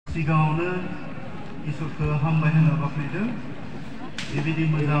सिगाङावनो इसोरखौ हामबाय होनना बाख्नायदों बेबायदि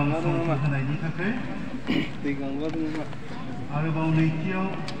मोजां समखौ होनायनि थाखाय आरोबाव नैथियाव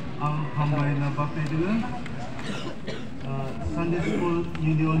आं हामबाय होनना बाख्नायदों Sunday school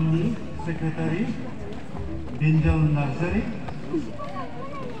इउनियननि secretary Bengal Narzary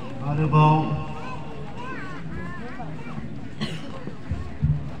आरोबाव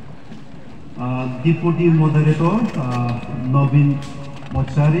डिपुटी मडारेटर नवीन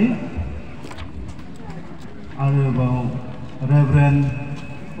मचारी आरोबाव रेवरेन्ड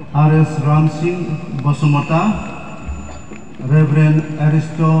आर.एस. राम सिंह बसुमता रेवरेन्ड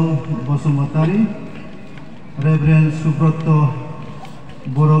एरिस्टल बसुमतारी रेवरेन्ड सुब्रत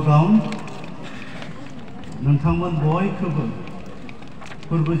बरगाव नोंथांमोन बयखौबो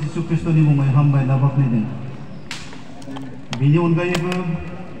फोरबो जिसु ख्रिस्टनि मुङै हामबाय होनना बाख्नायदों। बेनि अनगायैबो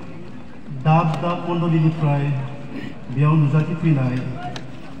दाब दाब मण्डलिनिफ्राय बेयाव नुजाथिफैनाय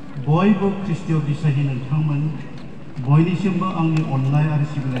बयबो ख्रिस्टीय बिसाही नोंथांमोन बयनिसिमबो आंनि अननाय आरो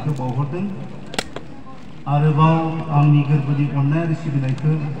सिबिनायखौ बावहरदों। आरोबाव आंनि गोरबोनि अननाय आरो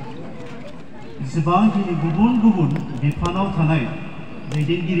सिबिनायखौ जेसेबांखिनि गुबुन गुबुन बिफानाव थानाय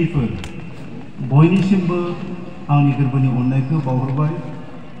दैदेनगिरिफोर बयनिसिमबो आंनि गोरबोनि अननायखौ बावहरबाय।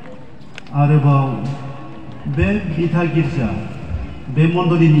 आरोबाव बे बिथा गिर्जा बे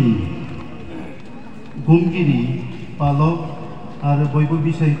मण्डलिनि बुंगिरि पालक आरो बयबो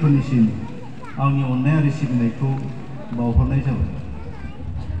बिसायफोरनिसिम आंनि अननाय आरो सिबिनायखौ बावहरनाय जाबाय।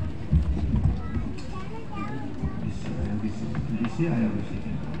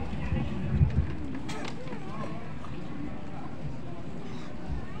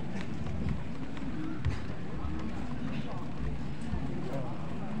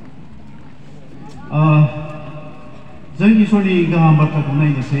 जों इसोरनि गाहाम बाथ्राखौ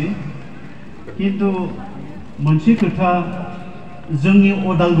नायनोसै किन्तु मोनसे खोथा जोंनि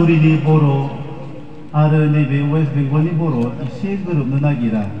अदालगुरिनि बर' आरो नैबे वेस्ट बेंगलनि बर' एसे गोरोबनो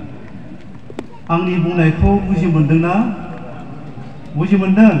नागिरा। आंनि बुंनायखौ बुजि मोनदोंना? बुजि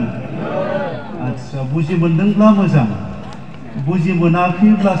मोनदों? आच्छा बुजि मोनदोंब्ला मोजां, बुजि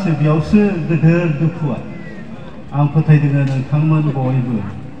मोनाखैब्लासो बेयावसो गोदोर दुखुआ। आं फोथायदों नोंथांमोन बयबो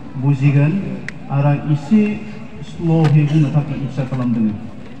बुजिगोन आरो आं एसे स्ल'है बुंनो थाखाय इच्ছা खालामदों।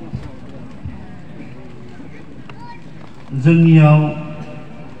 जोंनियाव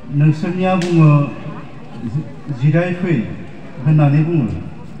नोंसोरनिया बुङो जिरायफै होननानै बुङो,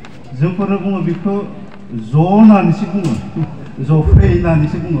 जोंफोरो बुङो बेखौ ज' होननानैसो बुङो, जफै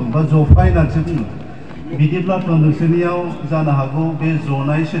होननानैसो बुङो बा जफाय होननानैसो बुङो। बिदिब्लाथ' नोंसोरनियाव जानो हागौ बे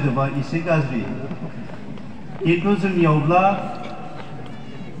जनाय सोदोबा एसे गाज्रि, किन्तु जोंनियावब्ला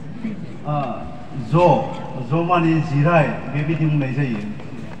ज' माने जिराय बेबायदि बुंनाय जायो।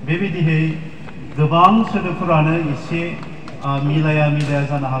 बेबायदिहै गोबां सोदोबफोरानो एसे मिलाया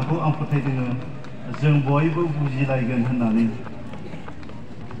जानो हागौ। आं फोथायदों जों बयबो बुजिलायगोन होननानै।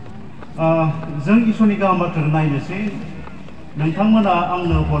 जों इसोरनि गाहाम बाथ्राखौ नायनोसै। नोंथांमोना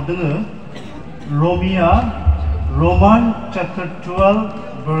आंनो हरदों रमान चैप्टार 12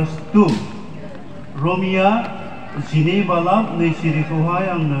 verse 2 रमिया 12:2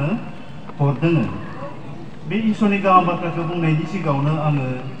 आंनो हरदों। बे इसोरनि गाहाम बाथ्राखौ बुंनायनि सिगाङावनो आङो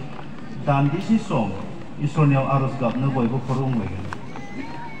दान्दिसे सम इसोरनियाव आरज गाबनो बयबो खर' हमलायगोन।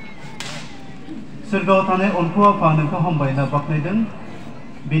 सोरगोआव थानाय अनखौ आफा नोंखौ हामबाय होनना बाख्नायदों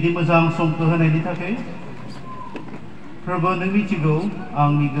बिदि मोजां समखौ होनायनि थाखाय। प्रभु नों मिथिगौ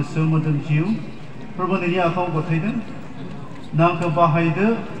आंनि गोसो मोदोम जिउ प्रभु नोंनि आखायाव गथायदों। नों आंखौ बाहायदो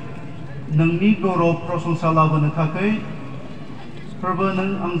नोंनि गौरव प्रशंसा लाबोनो थाखाय। प्रभु नों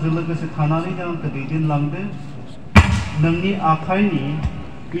आंजों लोगोसे थानानै नों आंखौ दैदेनलांदो। नोंनि आखाइनि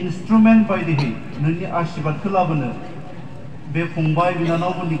इन्सट्रुमेन्ट बायदिहै नोंनि आशीर्बादखौ लाबोनो बे फंबाय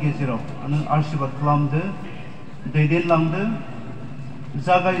बिनानावफोरनि गेजेराव नों आशीर्बाद खालामदो, दैदेनलांदो।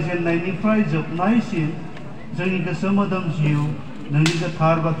 जागायजेननायनिफ्राय जोबनायसिम जोंनि गोसो मोदोम जिउ नोंनि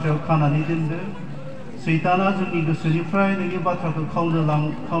गोथार बाथ्रायाव खानानै दोनदो। सैताना जोंनि गोसोनिफ्राय नोंनि बाथ्राखौ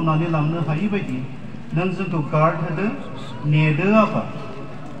खावनानै लांनो हायि बायदि नों जोंखौ गार्ड होदो, नेदो आफा।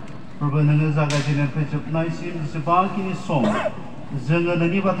 प्रभु नोङो जागायजेननायनिफ्राय जोबनायसिम जेसेबांखिनि सम जोङो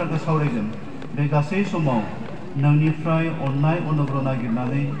नोंनि बाथ्राखौ सावरायगोन बे गासै समाव नोंनिफ्राय अननाय अनुग्रह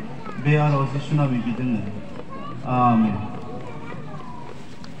नागिरनानै बे आरज जिसु नामै बिदों। आमेन।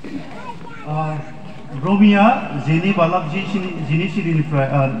 रमिया 12:2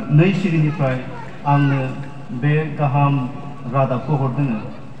 आंनो बे गाहाम रादाबखौ हरदों।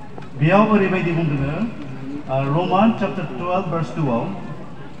 बेयाव ओरैबायदि बुंदों रमान चैप्टार 12 verse 2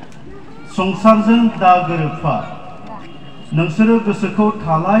 संसारजों दा गोरोबफा, नोंसोरो गोसोखौ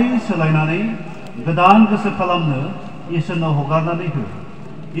थालाय सोलायनानै गोदान गोसो खालामनो इसोरनाव हगारनानै हो।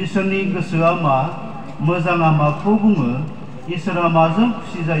 इसोरनि गोसोआ मा मोजाङा माखौ बुङो इसोरा माजों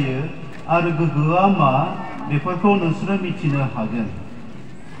खुसि जायो आरो गोग्गोआ मा बेफोरखौ नोंसोरो मिथिनो हागोन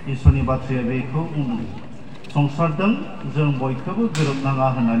इसोरनि बाथ्राया बेखौ बुंदों संसारजों जों बयखौबो गोरोबनाङा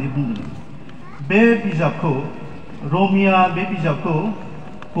होननानै बुंदों बे बिजाबखौ रमिया बे बिजाबखौ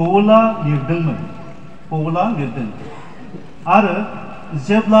पौला लिरदोंमोन पौला लिरदों आरो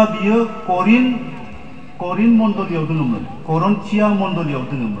जेब्ला बियो करिन मण्डलियाव दङमोन करन्थिया मण्डलियाव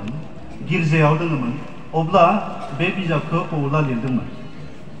दङमोन गिर्जायाव दङमोन अब्ला बे बिजाबखौ पौला लिरदोंमोन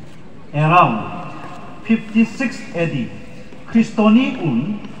एराउन्ड 56 AD ख्रिस्ट'नि उन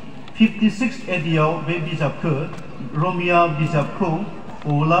 56 AD आव बे बिजाबखौ रमिया बिजाबखौ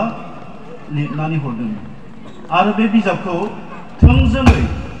पौला लिरनानै हरदोंमोन आरो बे बिजाबखौ थोंजोङै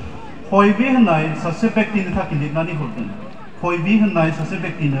फयबी होननाय सासे व्यक्तिनि थाखाय लिरनानै हरदों फयबी होननाय सासे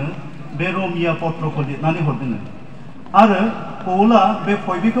व्यक्तिनो बे रमिया पत्रखौ लिरनानै हरदों आरो पौला बे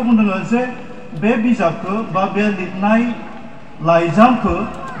फयबीखौ बुंदों जे बे बिजाबखौ बा बे लिरनाय लाइजामखौ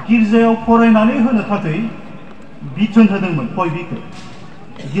गिर्जायाव फरायनानै होनो थाखाय बिथोन होदोंमोन फयबीखौ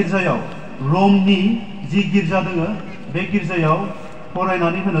गिर्जायाव रमनि जि गिर्जा दङ बे गिर्जायाव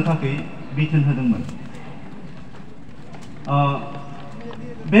फरायनानै होनो थाखाय बिथोन होदोंमोन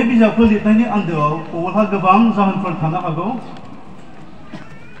बे बिजाबखौ लिरनायनि आन्दोआव पौलहा गोबां जाहोनफोर थानो हागौ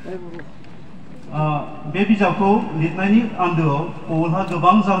बे बिजाबखौ लिरनायनि आन्दोआव पौलहा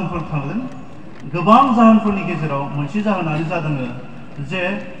गोबां जाहोनफोर थागोन गोबां जाहोनफोरनि गेजेराव मोनसे जाहोनानो जादों जे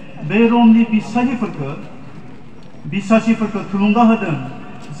बे रमनि बिसासिफोरखौ थुलुंगा होदों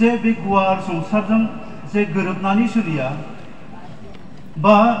जे बे गुवार संसारजों जे गोरोबनानै सोलिया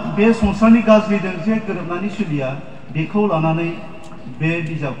बा बे संसारनि गाज्रिजों जे गोरोबनानै सोलिया बेखौ लानानै बे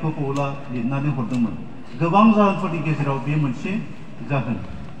बिजाबखौ पौला लिरनानै हरदोंमोन गोबां जाहोनफोरनि गेजेराव बे मोनसे जाहोन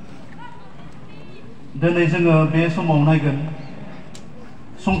दिनै जोङो बे समाव नायगोन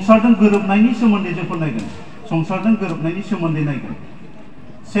संसारजों गोरोबनायनि सोमोन्दै जोंखौ नायगोन संसारजों गोरोबनायनि सोमोन्दै नायगोन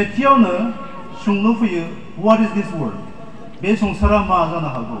सेथियावनो सोंलु फैयो व्हाट इज दिस वर्ल्ड बे संसारा मा जानो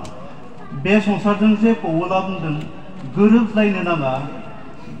हागौ बे संसारजों जे पौला बुंदों गोरोबलायनो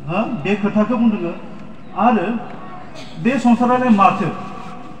नाङा बे खोथाखौ बुंदों आरो बे संसारालाय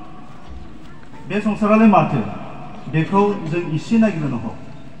माथो बेखौ जों एसे नागिरनो हक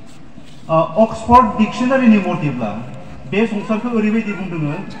अक्सफर्ड डिक्शनारिनि मथेब्ला बे संसारखौ ओरैबायदि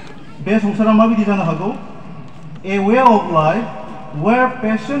बुंदों बे संसारा माबायदि जानो हागौ ए way of life where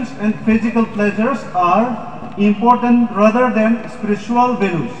passions and physical pleasures are important rather than spiritual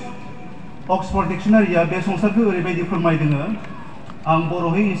values Oxford डिक्शनारिया बे संसारखौ ओरैबायदि फोरमायदों आं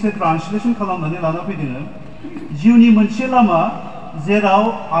बर'है एसे ट्रान्सलेसन खालामनानै लाना फैदों जिउनि मोनसे लामा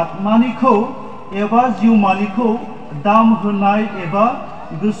जेराव आत्मानिखौ एबा जिउमानिखौ दाम होनाय एबा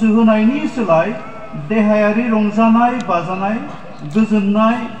गोसो होनायनि सोलाय देहायारि रंजानाय बाजानाय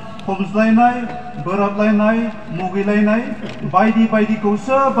गोजोननाय खमज्लायनाय बोराबलायनाय मुगैलायनाय बायदि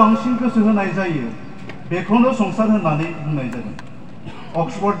बायदिखौसो बांसिन गोसो होनाय जायो बेखौनो संसार होननानै बुंनाय जादों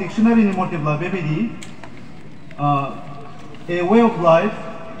अक्सफर्ड डिक्शनारिनि मथेब्ला बेबायदि a way of life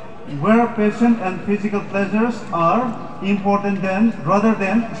where passion and physical pleasures are important rather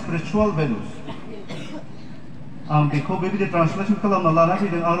than spiritual values आं बेखौ बेबायदि ट्रान्सलेसन खालामना लाना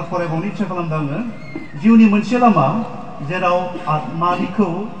फैदों आरो फरायबावनो इच्छा खालामदों आङो जिउनि मोनसे लामा जेराव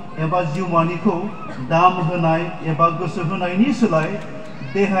आत्मानिखौ एबा जिउमानिखौ दाम होनाय एबा गोसो होनायनि सोलाय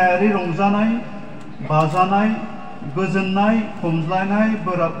देहायारि रंजानाय बाजानाय गोजोननाय खमज्लायनाय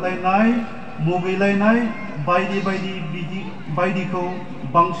बोराबलायनाय मुगैलायनाय बायदि बायदिखौ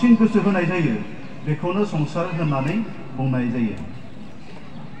बांसिन गोसो होनाय जायो बेखौनो संसार होननानै बुंनाय जायो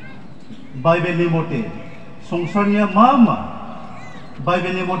बाइबेलनि मथे संसारनिया मा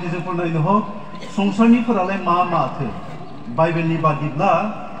बाइबेलनि मथे जों फरायनो हक संसारनिफोरालाय माथो बाइबेलनि बादिब्ला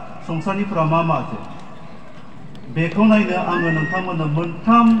संसारनिफोरा माथो बेखौ नायनो आङो नोंथांमोननो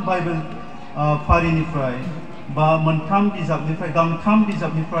मोनथाम बाइबेल फारिनिफ्राय बा मोनथाम बिजाबनिफ्राय गांथाम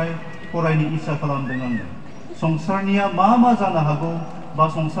बिजाबनिफ्राय फरायनो इच्छा खालामदों आङो संसारनिया मा जानो हागौ बा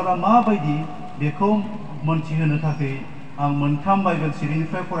संसारा माबायदि बेखौ मोनथिहोनो थाखाय आं मोनथाम बाइबेल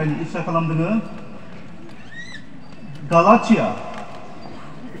सिरिनिफ्राय फरायनो इच्छा खालामदों गालातिया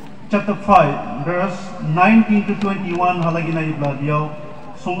chapter 5 verse 19 to 21 हालागै नायोब्ला बेयाव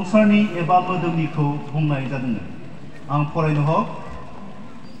संसारनि एबा मोदोमनिखौ बुंनाय जादों आं फरायनो हक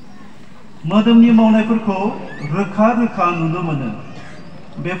मोदोमनि मावनायफोरखौ रोखा नुनो मोनो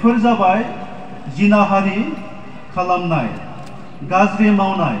बेफोर जाबाय जिनाहारि खालामनाय गाज्रि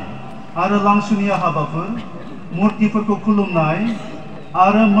मावनाय आरो लांसुनिया हाबाफोर मूर्तिफोरखौ खुलुमनाय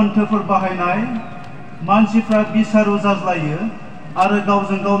आरो मोन्थोरफोर बाहायनाय मानसिफ्रा बिसारु जाज्लायो आरो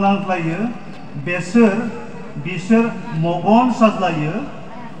गावजों गाव नांज्लायो बिसोर मगन साज्लायो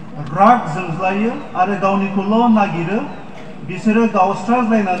राग जोंज्लायो आरो गावनिखौल' नागिरो बिसोरो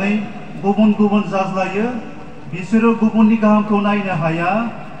गावस्राज्लायनानै गुबुन गुबुन जाज्लायो बिसोरो गुबुननि गाहामखौ नायनो हाया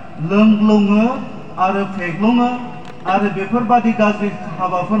लोंग्लुङो आरो फेग्लुङो आरो बेफोरबादि गाज्रि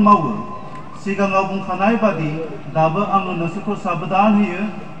हाबाफोर मावो सिगाङाव बुंखानाय बादि दाबो आङो नोंसोरखौ साबधान होयो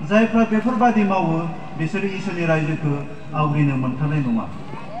जायफ्रा बेफोरबादि मावो बिसोरो इसोरनि रायजोखौ आवग्रिनो मोनथारनाय नङा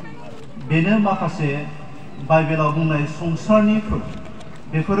बेनो माखासे बाइबेलाव बुंनाय संसारनिफोर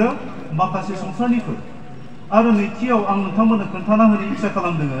बेफोरो माखासे संसारनिफोर आरो नैथियाव आं नोंथांमोननो खोन्थाना होनो इच्छा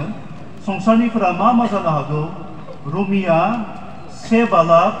खालामदों संसारनिफोरा मा मा जानो हागौ Ramiya 1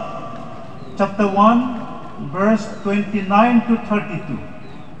 Balak chapter 1 verse 29 to 32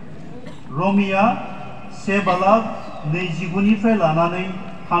 Ramiya 1 Balak 29 निफ्राय लानानै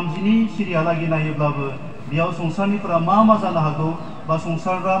 30 नि सिरियालागि नायोब्लाबो बेयाव संसारनिफोरा मा मा जानो हागौ बा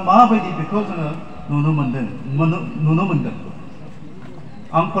संसारा माबायदि बेखौ जोङो नुनो मोनदों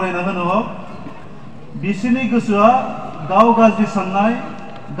आं फरायना होनो हक बिसोरनि गोसोआ गाव गाज्रि साननाय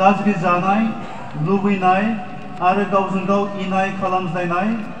गाज्रि जानाय लुबैनाय आरो गावजों गाव इनाय खालामज्लायनाय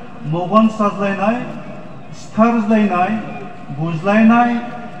मगन साज्लायनाय सिथारज्लायनाय बुज्लायनाय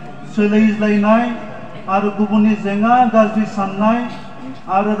सोलैज्लायनाय आरो गुबुननि जेंना गाज्रि साननाय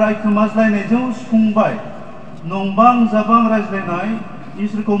आरो रायखोमाज्लायनायजों सुफुंबाय नंबां जाबां रायज्लायनाय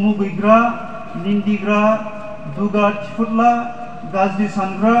इसोरखौ मुगैग्रा निन्दिग्रा दुगा थिफुदला गाज्रि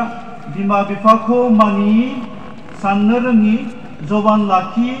सानग्रा बिमा बिफाखौ मानियि साननो रोङि जबान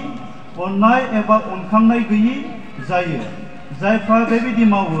लाखि अननाय एबा अनखांनाय गैयि जायो जायफ्रा बेबायदि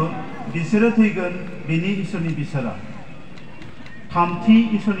मावो बिसोरो थैगोन बेनि इसोरनि बिसारा थामथि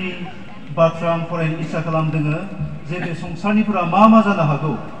इसोरनि बाथ्रा आं फरायनो इच्छा खालामदों जे बे संसारनिफोरा मा मा जानो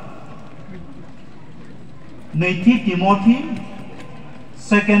हागौ नैथि तिमथि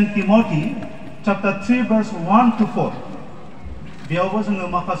 2 तिमथि chapter 3 verse 1 to 4 बेयावबो जोङो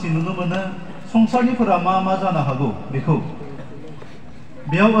माखासे नुनो मोनो संसारनिफोरा मा मा जानो हागौ बेखौ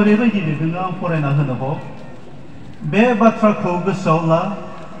बेयाव ओरैबायदि लिरदों आं फरायना होनो हक बे बाथ्राखौ गोसोआव ला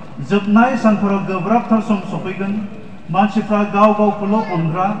जोबनाय सानफोराव गोब्राबथार सम सफैगोन मानसिफ्रा गाव गावखौल'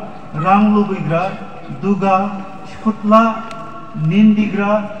 अनग्रा रां लुबैग्रा दुगा थिफुदला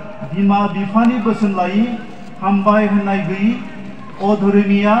निन्दिग्रा बिमा बिफानि बोसोन लायि हामबाय होननाय गैयि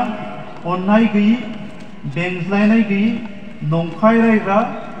अधर्मिया अननाय गैयि बेंज्लायनाय गैयि नंखाय रायग्रा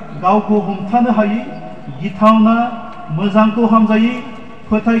गावखौ हमथानो हायि गिथावना मोजांखौ हामजायि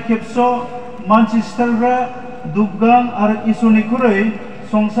फोथाय खेबस' मानसि सिथारग्रा दुबगां आरो इसोरनिख्रुइ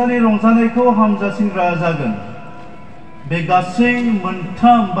संसारनि रंजानायखौ हामजासिनग्रा जागोन बे गासै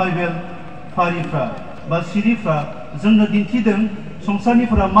मोनथाम बाइबेल फारिफ्रा बा सिरिफ्रा जोंनो दिन्थिदों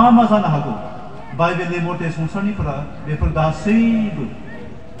संसारनिफोरा मा मा जानो हागौ बाइबेलनि मथे संसारनिफोरा बेफोर गासैबो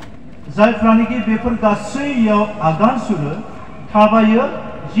जायफ्रानोखि बेफोर गासैयाव आगान सुरो थाबायो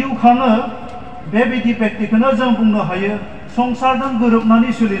जिउ खाङो बेबायदि बेक्तिखौनो जों बुंनो हायो संसारजों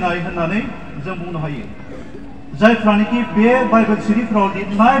गोरोबनानै सोलिनाय होननानै जों बुंनो हायो जायफ्रानोखि बे बाइबेल सिरिफ्राव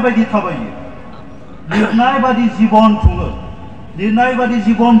लिरनाय बायदि थाबायो लिरनाय बायदि जीवन खुङो लिरनाय बायदि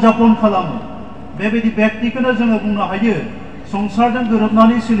जीवन जापन खालामो बेबायदि बेक्तिखौनो जोङो बुंनो हायो संसारजों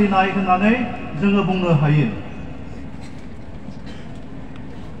गोरोबनानै सोलिनाय होननानै जोङो बुंनो हायो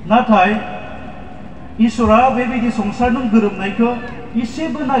नाथाय इसोरा बेबायदि संसारजों गोरोबनायखौ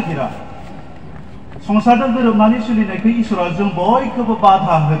इसेबो नागिरा संसारजों गोरोबनानै सोलिनायखौ इसोरा जों बयखौबो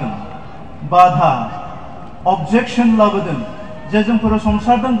बाधा होदों बाधा अबजेक्शन लाबोदों जे जोंफोर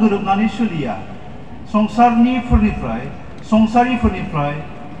संसारजों गोरोबनानै सोलिया संसारिफोरनिफ्राय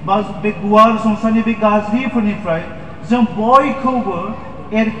बा बे गुवार संसारनि बे गाज्रिफोरनिफ्राय जों बयखौबो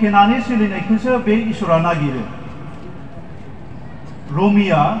एरखेनानै सोलिनायखौसो बे इसोरा नागिरो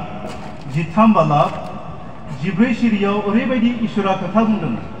रमिया 13 बालाक 14 सिरियाव ओरैबायदि इसोरा खोथा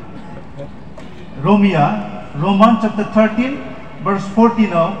बुंदों रमान chapter 13 verse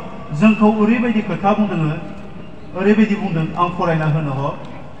 14 आव जोंखौ ओरैबायदि खोथा बुंदों ओरैबायदि बुंदों आं फरायना होनो हक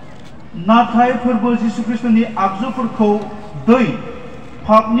नाथाय फोरबो जिसु ख्रिस्टनि आगजुफोरखौ दै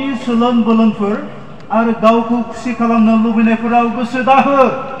पापनि सोलों बोलोंफोर आरो गावखौ खुसि खालामनो लुबैनायफोराव गोसो दाहो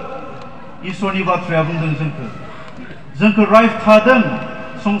इसोरनि बाथ्राया बुंदों जोंखौ रायथादों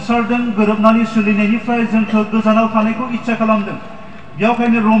संसारजों गोरोबनानै सोलिनायनिफ्राय जोंखौ गोजानाव थानायखौ इच्छा खालामदों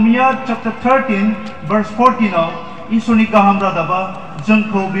बेयावखायनो रमिया chapter 13 verse 14 आव इसोरनि गाहाम रादाबा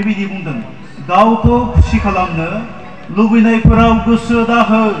जोंखौ बेबायदि बुंदों गावखौ खुसि खालामनो लुबैनायफोराव गोसो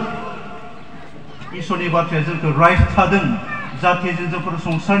दाहो इसोरनि बाथ्राया जोंखौ रायथादों जाहाथे जोंफोर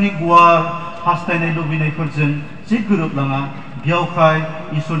संसारनि गुवार हास्थायनाय लुबैनायफोरजों जे गोरोबलाङा बेयावखाय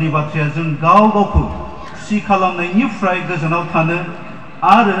इसोरनि बाथ्राया जों गाव गावखौ खुसि खालामनायनिफ्राय गोजानाव थानो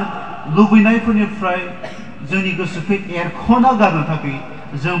आरो लुबैनायफोरनिफ्राय जोंनि गोसोखौ एरख'ना गारनो थाखाय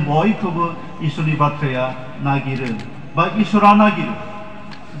जों बयखौबो इसोरनि बाथ्राया नागिरो बा इसोरा नागिरो।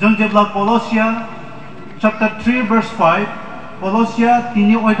 जों जेब्ला कलसिया चैप्टर 3 verse 5 कलसिया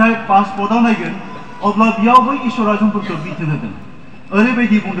 3 अध्याय 5 पदाव नायगोन अब्ला बेयावबो इसोरा जोंफोरखौ बिथोन होदों।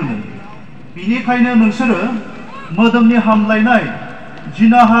 ओरैबायदि बुंदों, बिनिखायनो नोंसोरो मोदोमनि हामलायनाय,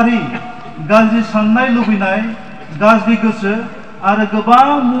 जिनाहारि, गाज्रि साननाय लुबैनाय, गाज्रि गोसो आरो गोबां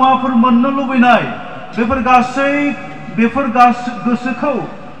मुवाफोर मोननो लुबैनाय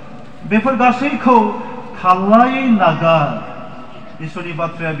बेफोर गासैखौ थाल्लायै नागार। इसोरनि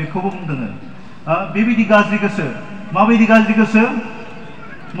बाथ्राया बेखौबो बुंदों। बेबायदि गाज्रि गोसो, माबायदि गाज्रि गोसो?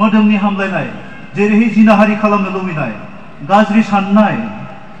 मोदोमनि हामलायनाय, जेरैहाय जिनाहारि खालामनो लुबैनाय, गाज्रि साननाय,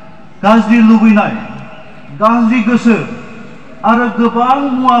 गाज्रि लुबैनाय, गाज्रि गोसो आरो गोबां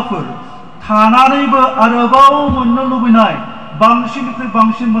मुवाफोर थानानैबो आरोबाव मोननो लुबैनाय, बांसिननिख्रुइ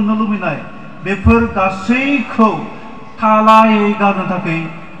बांसिन मोननो लुबैनाय, बेफोर गासैखौ थालायै गारनो थाखाय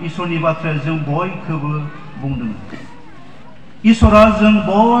इसोरनि बाथ्राया जों बयखौबो बुंदों। इसोरा जों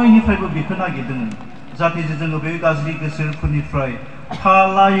बयनिफ्रायबो बेखौ नागिरदों जाहाथे जोङो बे गाज्रि गोसोफोरनिफ्राय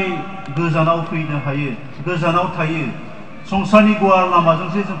थालायै गोजानाव फैनो हायो, गोजानाव थायो। संसारनि गुवार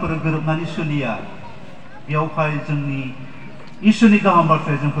लामाजोंसो जोंफोर गोरोबनानै सोलिया। बेयावहाय जोंनि इसोरनि गाहाम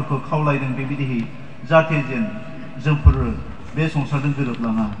बाथ्राया जोंफोरखौ खावलायदों बेबायदिहै जाहाथे जोंफोर बे संसारजों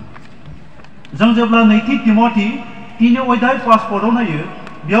गोरोबलाङा। जों जेब्ला नैथि तिमथि 3 अध्याय 5 पदाव नायो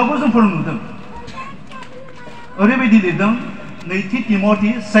बेयावबो जोंफोर नुदों। ओरैबायदि लिरदों, नैथि तिमथि,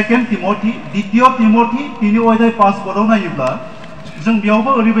 2 तिमथि, द्वितीय तिमथि 3 अध्याय 5 पदाव नायोब्ला जों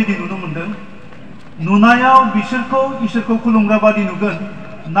बेयावबो ओरैबायदि नुनो मोनदों, नुनायाव बिसोरखौ इसोरखौ खुलुमग्रा बादि नुगोन,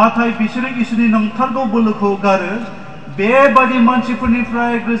 नाथाय बिसोरो इसोरनि नंथारगौ बोलोखौ गारो। बेबादि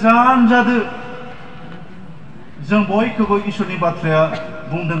मानसिफोरनिफ्राय गोजान जादो। जों बयखौबो इसोरनि बाथ्राया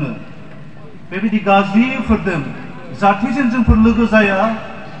बुंदों बेबायदि गाज्रिफोरजों जाहाथे जोंफोर लोगो जाया,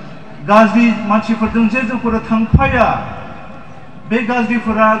 गाज्रि मानसिफोरजों जे जोंफोर थांफाया, बे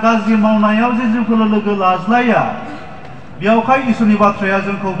गाज्रिफोरा गाज्रि मावनायाव जे जोंफोर लोगो लाज्लाया। बेयावहाय इसोरनि बाथ्राया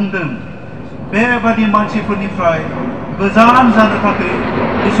जोंखौ बुंदों बेबादि मानसिफोरनिफ्राय गोजान जानो थाखाय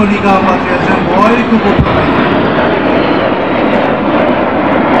इसोरनि गाहाम बाथ्राया जों बयखौबो फोरमायो।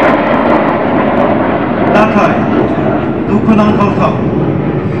 नाथाय दुखुनांथाव,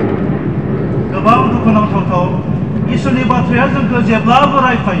 गोबां दुखुनांथाव, इसोरनि बाथ्राया जोंखौ जेब्लाबो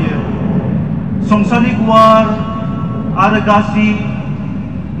रायखायो। संसारनि गुवार आरो गाज्रि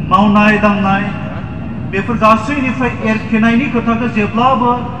मावनाय दांनाय बेफोर गासैनिफ्राय एरखेनायनि खोथाखौ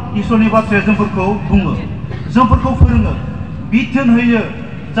जेब्लाबो इसोरनि बाथ्राया जोंफोरखौ बुङो, जोंफोरखौ फोरोङो, बिथोन होयो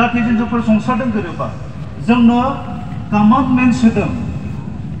जाहाथे जोंफोर संसारजों गोरोबा। जोंनो कमान्डमेन्ट्स होदों,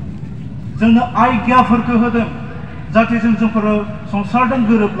 जोंनो आज्ञाफोरखौ होदों जाहाथे जोंफोर संसारजों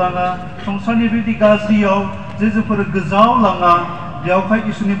गोरोबलाङा, संसारनि बेबायदि गाज्रियाव जे जोंफोर गोजावलाङा। बेयावहाय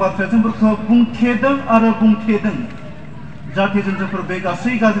इसोरनि बाथ्राया जोंफोरखौ बुंथेदों आरो बुंथेदों जाहाथे जोंफोर बे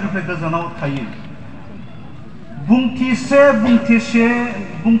गासै गाज्रिनिफ्राय गोजानाव थायो।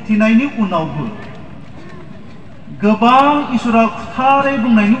 बुंथिनायनि उनावबो, गोबां इसोरा खुथारै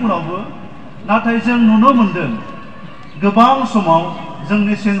बुंनायनि उनावबो, नाथाय जों नुनो मोनदों गोबां समाव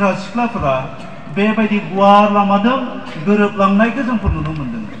जोंनि सेंग्रा सिख्लाफोरा बेबायदि गुवार लामाजों गोरोबलांनायखौ जोंफोर नुनो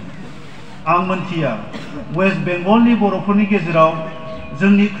मोनदों। आं मोनथिया वेस्ट बेंगलनि बर'फोरनि गेजेराव,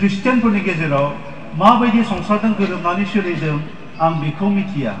 जोंनि ख्रिस्टियानफोरनि गेजेराव माबायदि संसारजों गोरोबनानै सोलिदों आं बेखौ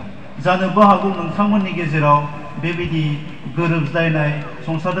मिथिया। जानोबो हागौ नोंथांमोननि गेजेराव बेबायदि गोरोबलायनाय,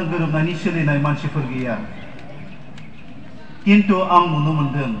 संसारजों गोरोबनानै सोलिनाय मानसिफोर गैया। किन्तु आं नुनो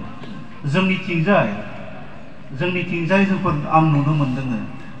मोनदों जोंनिथिंजाय जोंफोर आं नुनो मोनदों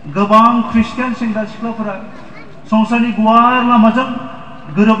गोबां ख्रिस्टियान सेंग्रा सिख्लाफोरा संसारनि गुवार लामाजों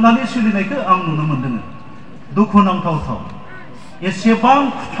गोरोबनानै सोलिनायखौ आं नुनो मोनदों। दुखुनांथाव, एसेबां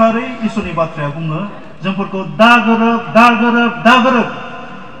खुथारै इसोरनि बाथ्राया बुङो जोंफोरखौ दा गोरोब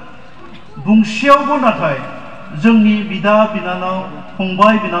बुंसेयावबो, नाथाय जोंनि बिदा बिनानाव,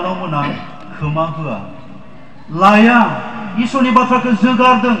 फंबाय बिनानावमोना खोमा होआ, लाया, इसोरनि बाथ्राखौ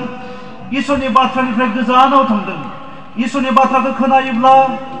जोगारदों, इसोरनि बाथ्रानिफ्राय गोजानाव थांदों, इसोरनि बाथ्राखौ खोनायोब्ला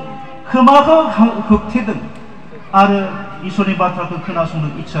खोमाखौ होबथेदों आरो इसोरनि बाथ्राखौ खोनासंनो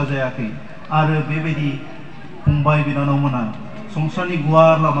इच्छा जायाखै। आरो बेबायदि फंबाय बिनानावमोना संसारनि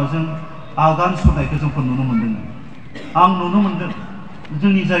गुवार लामाजों आगान सुरनायखौ जोंफोर नुनो मोनदों। आं नुनो मोनदों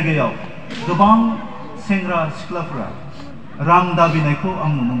जोंनि जायगायाव गोबां सेंग्रा सिख्लाफोरा रां दाबिनायखौ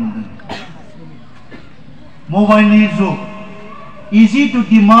आं नुनो मोनदों। मबाइलनि जुग, इजि टु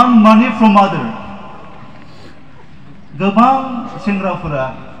डिमान्ड मानि फ्रम आदार। गोबां सेंग्राफोरा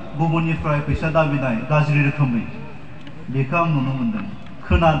गुबुननिफ्राय फैसा दाबिनाय गाज्रि रोखोमै, बेखौ आं नुनो मोनदों,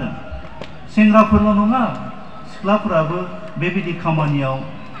 खोनादों। सेंग्राफोरल' नङा, सिख्लाफोराबो बेबायदि खामानियाव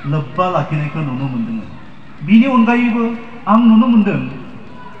लोब्बा लाखिनायखौ नुनो मोन्दों। बिनि अनगायैबो आं नुनो मोन्दों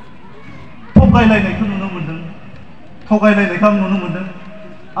थगायलायनायखौ नुनो मोन्दों, थगायलायनायखौ आं नुनो मोन्दों।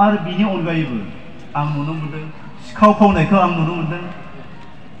 आरो बिनि अनगायैबो आं नुनो मोन्दों सिखाव खावनायखौ आं नुनो मोन्दों।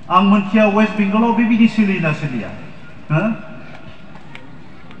 आं मोनथिया वेस्ट बेंगलाव बेबायदि सोलियोना सोलिया,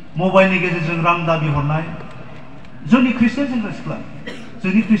 मबाइलनि गेजेरजों रां दाबि हरनाय, जोंनि ख्रिस्टियान सेंग्रा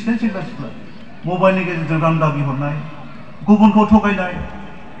सिख्ला मबाइलनि गेजेरजों रां दाबि हरनाय, गुबुनखौ थगायनाय,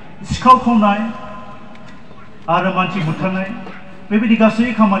 सिखाव खावनाय आरो मानसि बुथारनाय, बेबायदि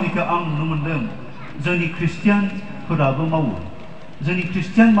गासै खामानिखौ आं नुनो मोन्दों जोंनि ख्रिस्टियानफोराबो मावो। जोंनि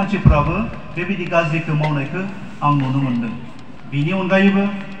ख्रिस्टियान मानसिफोराबो बेबायदि गाज्रिखौ मावनायखौ आं नुनो मोन्दों। बिनि अनगायैबो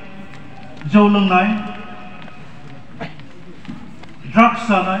जौ लोंनाय, ड्राग्स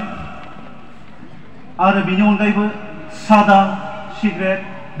जानाय आरो बिनि अनगायैबो सादा सिगारेट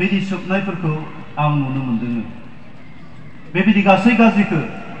बिदि सोबनायफोरखौ आं नुनो मोन्दों। बेबायदि गासै गाज्रिखौ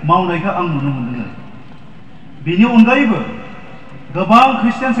मावनायखौ आं नुनो मोन्दों। बिनि अनगायैबो गोबां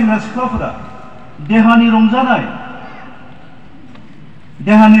ख्रिस्टियान सेंग्रा सिख्लाफोरा देहानि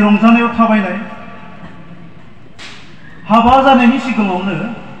रंजानायाव थाबायनाय, हाबा जानायनि सिगाङावनो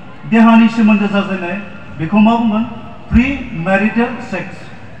देहानि सोमोन्दो जाज्लायनाय, बेखौ मा बुंगोन? प्रि मेरिटेल सेक्स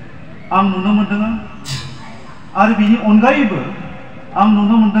आं नुनो मोन्दों। आरो बिनि अनगायैबो आं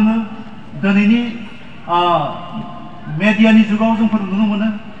नुनो मोन्दों दिनैनि मेडियानि जुगाव जोंफोर नुनो मोनो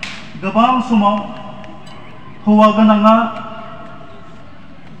गोबां समाव हौवा गोनाङा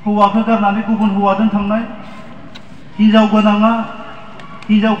हौवाखौ गारनानै गुबुन हौवाजों थांनाय, हिन्जाव गोनाङा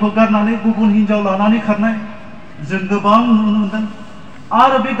हिन्जावखौ गारनानै गुबुन हिन्जाव लानानै खारनाय जों गोबां नुनो मोन्दों।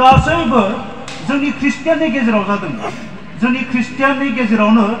 आरो बे गासैबो जोंनि ख्रिस्टियाननि गेजेराव जादों। जोंनि ख्रिस्टियाननि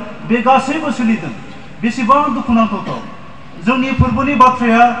गेजेरावनो बे गासैबो सोलिदों। बेसेबां दुखुनांथाव! जोंनि फोरबोनि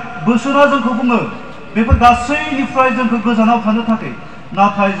बाथ्राया बोसोरा जोंखौ बुङो बेफोर गासैनिफ्राय जोंखौ गोजानाव थानो थाखाय,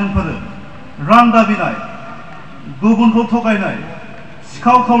 नाथाय जोंफोरो रां दाबिनाय, गुबुनखौ थगायनाय,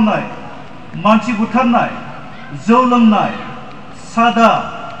 सिखाव खावनाय, मानसि बुथारनाय, जौ लोंनाय, सादा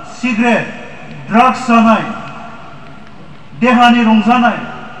सिगारेट, ड्राग्स जानाय, देहानि रंजानाय,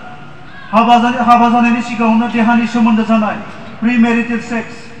 हाबा जानायनि सिगाङावनो देहानि सोमोन्दो जानाय, प्रिमेरिटेल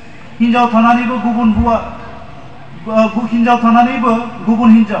सेक्स, हिन्जाव थानानैबो गुबुन हौवा, हिन्जाव थानानैबो गुबुन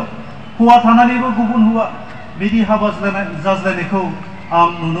हिन्जाव, हौवा थानानैबो गुबुन हौवा, बिदि हाबा जाज्लायनायखौ आं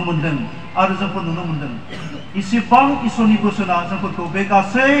नुनो मोन्दों आरो जोंफोर नुनो मोन्दों। इसेबां इसोरनि बोसोना जोंफोरखौ बे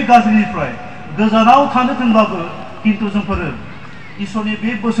गासै गाज्रिनिफ्राय गोजानाव थानो थोंब्लाबो खिन्थु जोंफोरो इसोरनि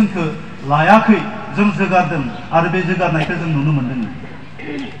बे बोसोनखौ लायाखै, जों जोगारदों आरो बे जोगारनायखौ जों नुनो मोन्दों।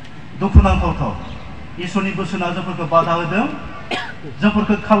 दुखुनांथाव इसोरनि बोसोना जोंफोरखौ बाधा होदों,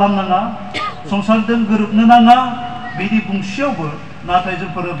 जोंफोरखौ खालामनाङा, संसारजों गोरोबनो नाङा बिदि बुंसेयावबो, नाथाय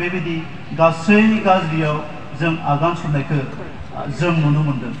जोंफोरो बेबायदि गासै गाज्रियाव जों आगान सुरनायखौ जों नुनो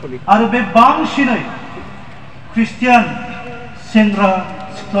मोन्दों। आरो बे बांसिनै ख्रिस्टियान सेंग्रा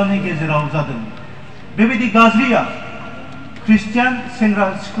सिख्लानि गेजेराव जादों। बेबायदि गाज्रिया ख्रिस्टियान सेंग्रा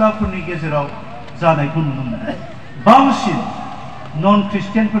सिख्लाफोरनि गेजेराव जानायखौ नुनो मोनो। बांसिन नन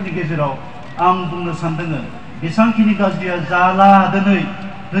ख्रिस्टियानफोरनि गेजेराव आं बुंनो सानदों बेसांखिनि गाज्रिया जाला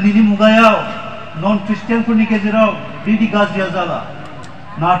दिनैनि मुगायाव नन ख्रिस्टियानफोरनि गेजेराव बिदि गाज्रिया जाला,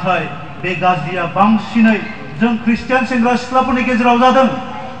 नाथाय बे गाज्रिया बांसिनै जों ख्रिस्टियान सेंग्रा सिख्लाफोरनि गेजेराव जादों।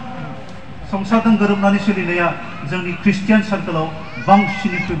 संसारजों गोरोबनानै सोलिनाया जोंनि ख्रिस्टियान सार्केलाव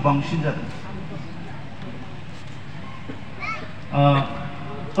बांसिननिख्रुइ बांसिन जादों।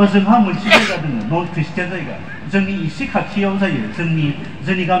 ओजोंहा मोनसे जायगा दङ नन ख्रिस्टियान जायगा, जोंनि एसे खाथियाव जायो,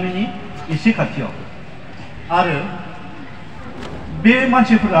 जोंनि गामिनि एसे खाथियाव। आरो बे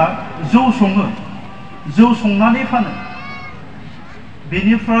मानसिफोरा जौ सङो, जौ संनानै फानो।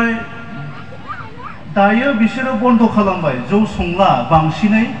 बेनिफ्राय दायो बिसोरो बन्द खालामबाय, जौ संला।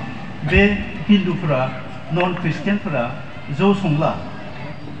 बांसिनै बे हिन्दुफोरा नन ख्रिस्टियानफोरा जौ संला,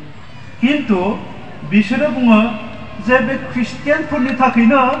 खिन्थु बिसोरो बुङो जे बे ख्रिस्टियानफोरनि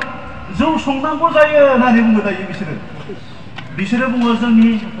थाखायनो जौ संनांगौ जायो होननानै बुङो। दायो बिसोरो बुङो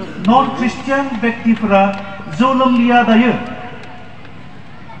जोंनि नन ख्रिस्टियान व्यक्तिफोरा जौ लोंलिया, दायो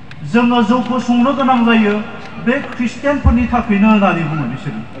जोङो जौखौ संनो गोनां जायो बे ख्रिस्टियानफोरनि थाखायनो होननानै बुङो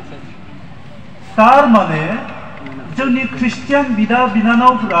बिसोरो। थारमाने जोंनि ख्रिस्टियान बिदा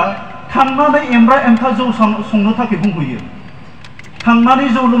बिनानावफोरा थांनानै एमब्रा एमथा जौ संनो थाखाय बुंहैयो, थांनानै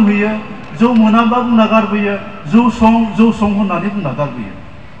जौ लोंहैयो, जौ मोनाबा बुंना गारबोयो, जौ सं होननानै बुंना गारबोयो।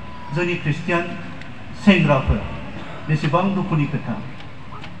 जोंनि ख्रिस्टियान सेंग्राफोर, बेसेबां दुखुनि खोथा,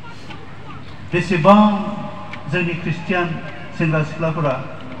 बेसेबां जोंनि ख्रिस्टियान सेंग्रा सिख्लाफोरा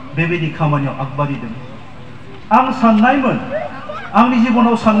बेबायदि खामानियाव आगबारिदों। आं साननायमोन, आंनि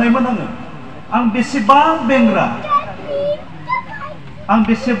जिबनाव साननायमोन आं बेसेबां बेंग्रा आं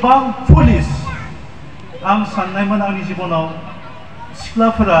बेसेबां पुलिस आं साननायमोन आंनि जिबनाव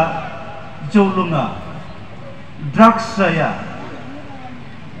सिख्लाफोरा जौ लोङा ड्राग्स जाया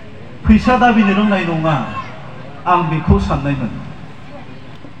फैसा दाबिनो रोंनाय नङा आं बेखौ साननायमोन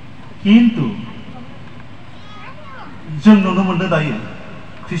किन्तु जों नुनो मोनदों दायो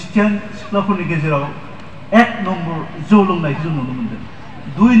ख्रिस्टियान सिख्लाफोरनि गेजेराव 1 नम्बर जौ लोंनायखौ जों नुनो मोनदों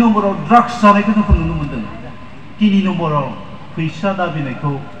 2 नम्बराव ड्राग्स जानायखौ जों नुनो मोनदों 3 नम्बराव फैसा दाबिनायखौ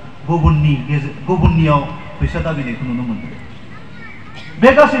गुबुननियाव फैसा दाबिनायखौ नुनो मोनदों बे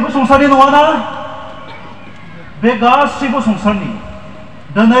गासैबो संसारनि नङाना बे गासैबो संसारनि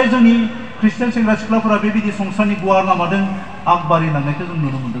दिनै जोंनि ख्रिस्टियान सेंग्रा सिख्लाफोरा बेबायदि संसारनि गुवार लामाजों आगबारिलांनायखौ जों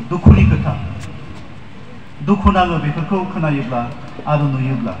नुनो मोनदों दुखुनि खोथा दुखु नाङो बेफोरखौ खोनायोब्ला आरो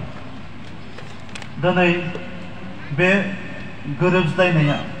नुयोब्ला दिनै बे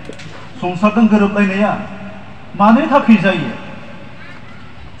गोरोबज्लायनाया संसारजों गोरोबलायनाया मानो थाखाय जायो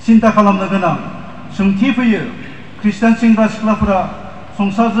सिन्ता खालामनो गोनां सोंथि फैयो ख्रिस्टियान सेंग्रा सिख्लाफोरा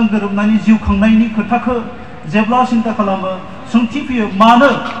संसारजों गोरोबनायनि जिउ खांनायनि खोथाखौ जेब्ला सिन्ता खालामो सोंथि फैयो मानो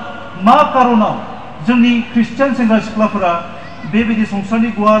मा कारनाव जोंनि ख्रिस्टियान सेंग्रा सिख्लाफोरा बेबायदि संसारनि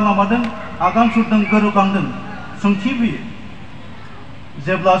गुवार लामाजों आगान सुरदों गोरोबलांदों सोंथि फैयो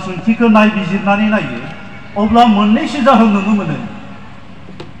जेब्ला सोंथिखौ नायबिजिरनानै नायो अब्ला मोननैसो जाहोन नुनो मोनो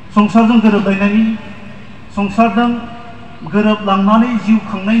संसारजों गोरोबलायनायनि संसारजों गोरोबलांनानै जिउ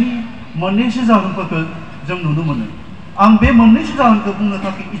खांनायनि मोननैसो जाहोनफोरखौ जों नुनो मोनो आं बे मोननैसो जाहोनखौ बुंनो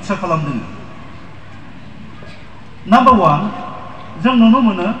थाखाय इच्छा खालामदों नाम्बार 1 जों नुनो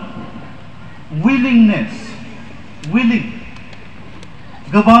मोनो willing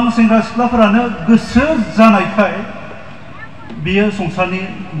गोबां सेंग्रा सिख्लाफोरानो गोसो जानायखाय बेयो संसारनि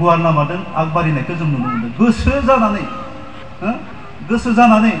गुवार लामाजों आगबारिनायखौ जों नुनो मोनदों गोसो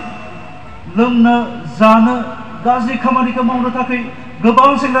जानानै लोंनो जानो गाज्रि खामानिखौ मावनो थाखाय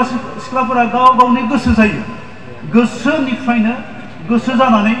गोबां सेंग्रा सिख्लाफोरा गाव गावनि गोसो जायो गोसोनिफ्रायनो गोसो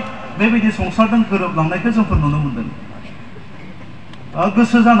जानानै बेबायदि संसारजों गोरोबलांनायखौ जोंफोर नुनो मोनदों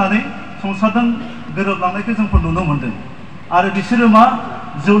गोसो जानानै संसारजों गोरोबलांनायखौ जोंफोर नुनो मोनदों आरो बिसोरो मा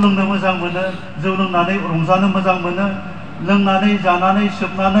जौ लोंनो मोजां मोनो जौ लोंनानै रंजानो मोजां मोनो लोंनानै जानानै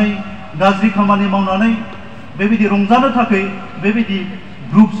सोबनानै गाज्रि खामानि मावनानै बेबायदि रंजानो थाखाय बेबायदि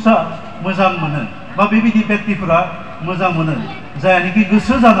ग्रुपसा मोजां मोनो बा बेबायदि व्यक्तिफोरा मोजां मोनो जायनोखि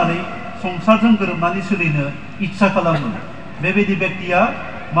गोसो जानानै संसारजों गोरोबनानै सोलिनो इच्छा खालामो बेबायदि व्यक्तिया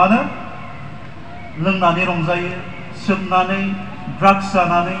मानो लोंनानै रंजायो सोबनानै ड्राग्स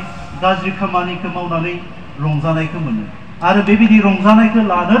जानानै गाज्रि खामानिखौ मावनानै रंजानायखौ मोनो आरो बेबायदि रंजानायखौ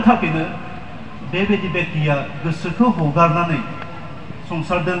लानो थाखायनो बेबायदि व्यक्तिया गोसोखौ हगारनानै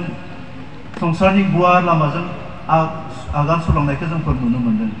संसारनि गुवार लामाजों आगान सुरलांनायखौ जोंफोर नुनो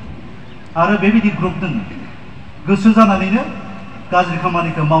मोनदों आरो बेबायदि ग्रुप दङ गोसो जानानैनो गाज्रि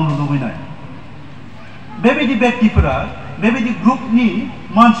खामानिखौ मावनो लुबैनाय बेबायदि व्यक्तिफोरा बेबायदि ग्रुपनि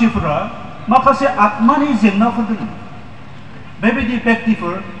मानसिफोरा माखासे आत्मानि जेंनाफोर दङ बेबायदि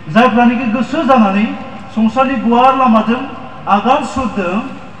व्यक्तिफोर जायफ्रानोखि गोसो जानानै संसारनि गुवार लामाजों आगान सुरदों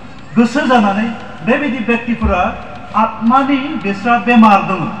गोसो जानानै बेबायदि व्यक्तिफोरा आत्मानि बेस्रा बेमार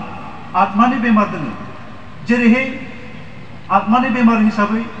दङ आत्मानि बेमार दङ जेरैहाय आत्मानि बेमार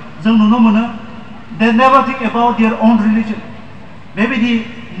हिसाबै जों नुनो मोनो they never think about their own religion बेबायदि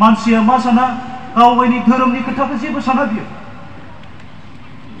मानसिया मा साना गावनि धोरोमनि खोथाखौ जेबो साना बियो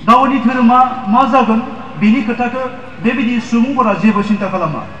गावनि धोरोमा मा जागोन बेनि खोथाखौ बेबायदि सुबुंफोरा जेबो सिन्ता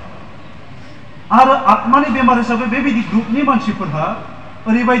खालामा आरो आत्मानि बेमार हिसाबै बेबायदि ग्रुपनि मानसिफोरहा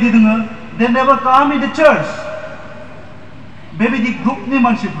ओरैबायदि दङ they never come in the church बेबायदि ग्रुपनि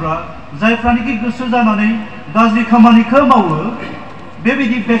मानसिफोरा जायफ्रानोखि गोसो जानानै गाज्रि खामानिखौ मावो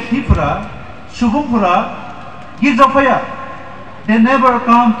बेबायदि व्यक्तिफोरा सुबुंफोरा गिर्जायाव फैया they never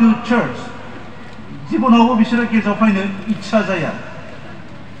come to church जिबनावबो बिसोरो गिर्जायाव फैनो इच्छा जाया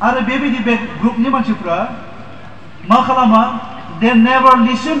आरो बेबायदि ग्रुपनि मानसिफोरा मा खालामा they never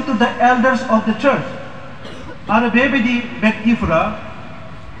listen to the elders of the church आरो बेबायदि व्यक्तिफोरा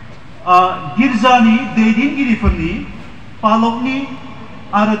गिर्जानि दैदेनगिरिफोरनि पालकनि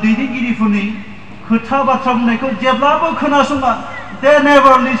आरो दैदेनगिरिफोरनि खोथा बाथ्रा बुंनायखौ जेब्लाबो खोनासङा they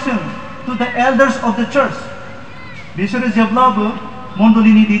never listen to the elders of the church बिसोरो जेब्लाबो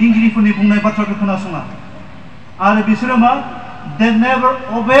मण्डलीनि दैदेनगिरिफोरनि बुंनाय बाथ्राखौ खोनासङा आरो बिसोरो मा they never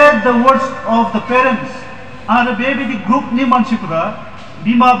obey the words of the parents आरो बेबायदि ग्रुपनि मानसिफोरा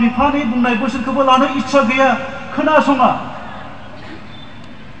बिमा बिफानि बुंनाय बोसोनखौबो लानो इच्छा गैया खोनासङा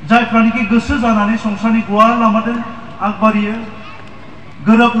जायफ्रानोखि गोसो जानानै संसारनि गुवार लामाजों आगबारियो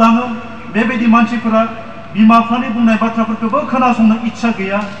गोरोबलाङो बेबायदि मानसिफोरा बिमा बिफानि बुंनाय बाथ्राफोरखौबो खोनासंनो इच्छा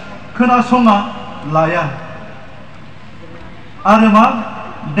गैया खोनासङा लाया आरो मा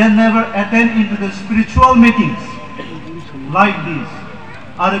they never attend into the spiritual meetings like this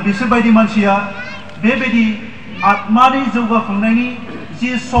आरो बिसोर बायदि मानसिया बेबायदि आत्मानि जौगाखांनायनि जि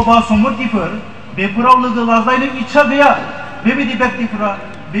सभा सम्मतिफोर बेफोराव लोगो लाज्लायनो इच्छा गैया बेबायदि व्यक्तिफोरा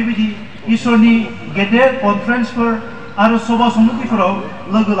बेबायदि इसोरनि गेदेर कनफारेन्सफोर आरो सभा सम्मतिफोराव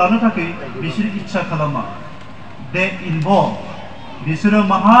लोगो लानो थाखाय बिसोर इच्छा खालामा they involve बिसोरो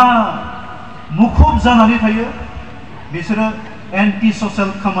महा मुखुब जानानै थायो बिसोरो एन्टि ससियेल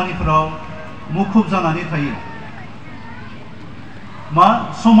खामानिफोराव मुखुब जानानै थायो मा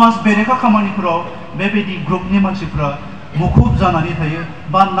समाज बेरेखा खामानिफोराव बेबायदि ग्रुपनि मानसिफोरा मुखुब जानानै थायो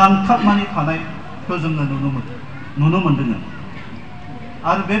बा नांथाबनानै थानायखौ जोङो नुनो मोनदों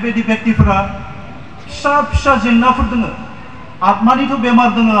आरो बेबायदि व्यक्तिफोरा फिसा फिसा जेंनाफोर दङ आत्मानिथ' बेमार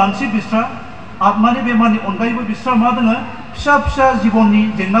दङ आनसि बिस्रा आत्मानि बेमारनि अनगायैबो बिस्रा मा दङ फिसा फिसा जिबननि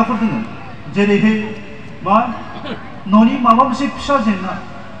जेंनाफोर दङ जेरैहाय मा न'नि माबा मोनसे फिसा जेंना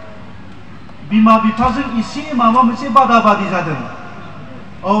बिमा बिफाजों एसे माबा मोनसे बादा बादि जादों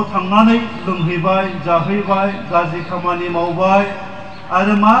औ थांनानै लोंहैबाय जाहैबाय गाज्रि खामानि मावबाय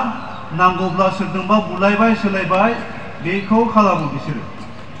आरो मा नांगौब्ला सोरजोंबा बुलायबाय सोलायबाय बेखौ खालामो बिसोरो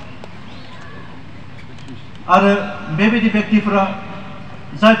आरो बेबायदि व्यक्तिफोरा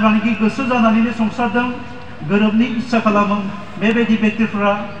जायफ्रानोखि गोसो जानानैनो संसारदों गोरोबनि इच्छा खालामो बेबायदि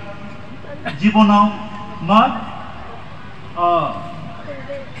व्यक्तिफोरा जिबनाव मा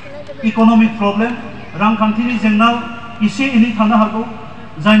इक'नमिक प्रब्लेम रांखान्थिनि जेंना एसे एनै थानो हागौ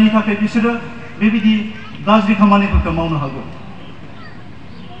जायनि थाखाय बिसोरो बेबायदि गाज्रि खामानिफोरखौ मावनो हागौ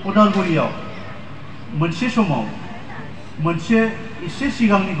उदालगुरियाव मोनसे समाव मोनसे एसे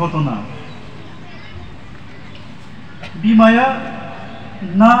सिगांनि घटना बिमाया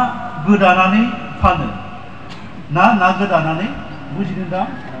ना गोदानानै फानो ना गोदानानै बुजिदों दा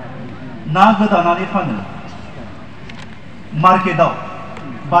ना गोदानानै फानो मार्केटाव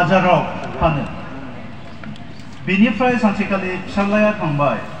बाजाराव फानो बेनिफ्राय सानसेखालि फिसाज्लाया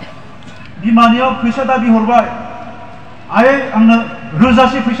थांबाय बिमानियाव फैसा दाबि हरबाय आयै आंनो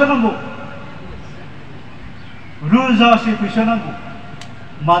रोजासे फैसा नांगौ रोजासे फैसा नांगौ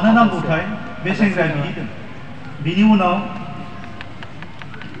मानो नांगौथाय बे सेंग्राया बिदों बिनि उनाव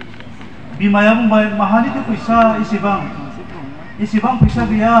बिमाया बुंबाय माहानिथो फैसा एसेबां फैसा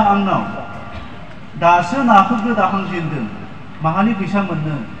गैया आंनाव दासो नाखौ गोदाहांजेनदों माहानि फैसा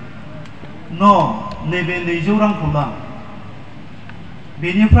मोननो न' नैबे 200 रांखौ लां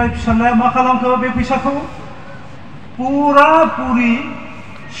बेनिफ्राय फिसाज्लाया मा खालामखो बे फैसाखौ पुरा पुरि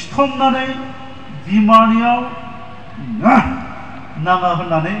सिथमनानै बिमानियाव नाङा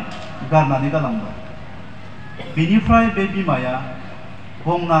होननानै गारनानै गालांबाय बेनिफ्राय बे बिमाया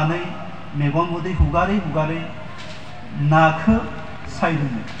गंनानै मेगन मोदै हुगारै नाखौ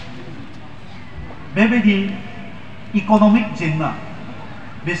सायदोंमोन बेबायदि इक'नमिक जेंना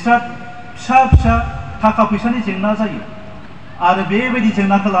बिस्रा फिसा थाखा फैसानि जेंना जायो आरो बेबायदि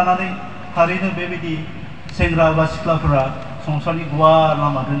जेंनाखौ लानानै थारैनो बेबायदि सेंग्रा बा सिख्लाफोरा संसारनि गुवार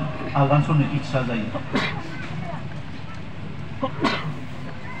लामाजों आगान सुरनो इच्छा जायो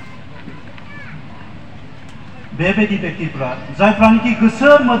बेबायदि व्यक्तिफ्रा जायफ्रानोखि गोसो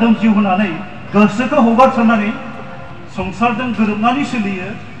मोदोम जिउ होनानै गोसोखौ हगारसारनानै संसारजों गोरोबनानै सोलियो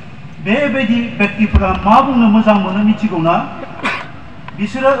बेबायदि व्यक्तिफोरा मा बुंनो मोजां मोनो मिथिगौना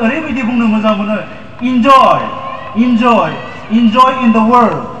बिसोरो ओरैबायदि बुंनो मोजां मोनो इन्जय इन द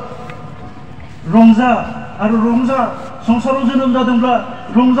वर्ल्ड रंजा आरो रंजा संसाराव जोनोम जादोंब्ला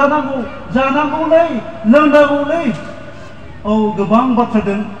रंजानांगौ जानांगौलै लोंनांगौलै औ गोबां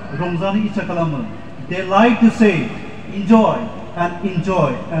बाथ्राजों रंजानो इच्छा खालामो they like to say enjoy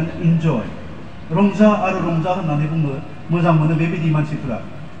रंजा आरो रंजा होननानै बुंनो मोजां मोनो बेबायदि मानसिफोरा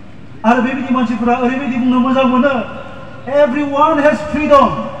आरो बेबायदि मानसिफोरा ओरैबायदि बुंनो मोजां मोनो everyone has freedom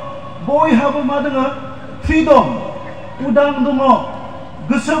बयहाबो मा दङ फ्रीडम उदां दङ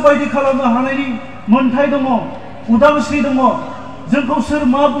गोसो बायदि खालामनो हानायनि मोन्थाय दङ उदांस्रि दङ जोंखौ सोर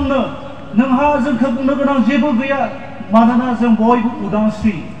मा बुंनो नोंहा जोंखौ बुंनो गोनां जेबो गैया मानोना जों बयबो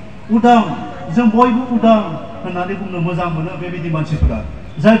उदांस्रि उदां जों बयबो उदां होननानै बुंनो मोजां मोनो बेबायदि मानसिफोरा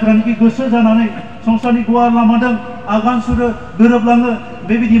जायफ्रानोखि गोसो जानानै संसारनि गुवार लामाजों आगान सुरो गोरोबलाङो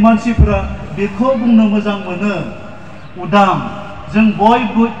बेबायदि मानसिफोरा बेखौ बुंनो मोजां मोनो उदां जों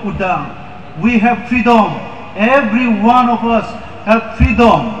बयबो उदां we have freedom every one of us have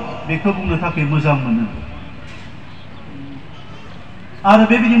freedom बेखौ बुंनो थाखाय मोजां मोनो आरो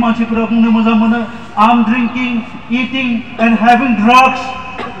बेबायदि मानसिफोरा बुंनो मोजां मोनो I'm drinking, eating and having drugs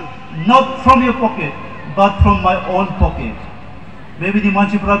not from your pocket but from my own pocket बेबायदि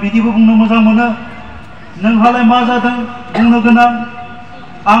मानसिफोरा बिदिबो बुंनो मोजां मोनो नोंहालाय मा जादों बुंनो गोनां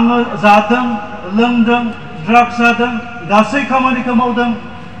आङो जादों लोंदों ड्राग्स जादों गासै खामानिखौ मावदों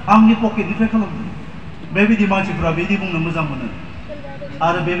आंनि पकेटनिफ्राय खालामदों बेबायदि मानसिफोरा बिदि बुंनो मोजां मोनो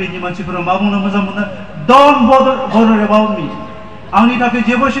आरो बेबायदि मानसिफोरा मा बुंनो मोजां मोनो डोंट बदर अबाउट मी आंनि थाखाय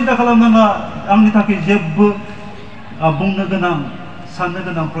जेबो सिन्था खालामनाङा आंनि थाखाय जेबो बुंनो गोनां साननो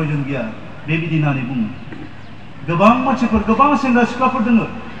गोनां प्रयोजन गैया बेबायदि होननानै बुङो गोबां मानसिफोर गोबां सेंग्रा सिख्लाफोर दङ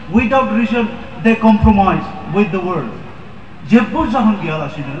without reason they compromise with the world जेबो जाहोन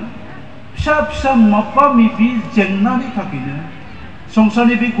गैयालासेनो फिसा फिसा माबा माबि जेंनानि थाखायनो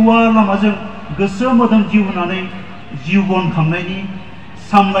संसारनि बे गुवार लामाजों गोसो मोदोम जिउ होनानै जिबन खांनायनि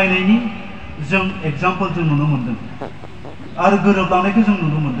सामलायनायनि जों एग्जाम्पल जों नुनो मोनदों आरो गोरोबलांनायखौ जों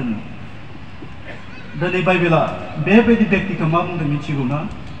नुनो मोनदों दिनै बाइबेला बेबायदि व्यक्तिखौ मा बुंदों मिथिगौ ना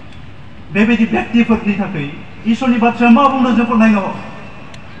बेबायदि व्यक्तिफोरनि थाखाय इसोरनि बाथ्राया मा बुंदों जोंखौ नायनांगौ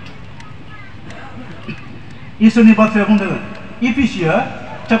इसोरनि बाथ्राया बुंदों इफिसिया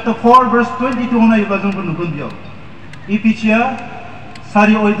chapter 4 verse 22 नायोब्ला जोंबो नुगोन बेयाव इफिसिया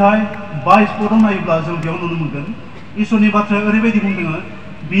 4 अध्याय 22 पदआव नायोब्ला जों बेयाव नुनो मोनगोन इसोरनि बाथ्राया ओरैबायदि बुंदों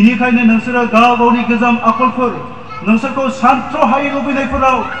बिनिखायनो नोंसोरो गाव गावनि गोजाम आखलफोर नोंसोरखौ सानथ्र'हायै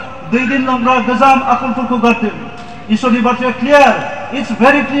लुबैनायफोराव दैदेनलांग्रा गोजाम आखलफोरखौ गारदों इसोरनि बाथ्राया क्लियार इट्स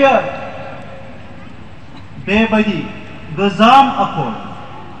भेरि क्लियार बेबायदि गोजाम आखल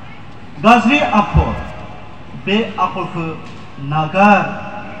गाज्रि आखल बे आखलखौ नागार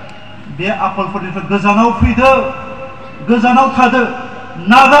बे आखलफोरनिफ्राय गोजानाव फैदो गोजानाव थादो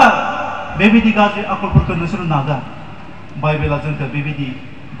नागार बेबायदि गाज्रि आखलफोरखौ नोंसोर नागार बाइबेला जोंखौ बेबायदि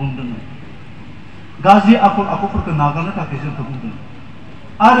बुंदों गाज्रि आखलफोरखौ नागारनो थाखाय जोंखौ बुंदों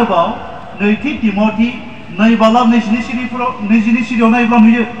आरोबाव नैथि तिमथि 2:22 सिरियाव नायोब्ला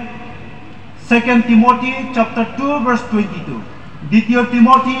नुयो 2 तिमथि chapter 2 verse 22 द्वितीय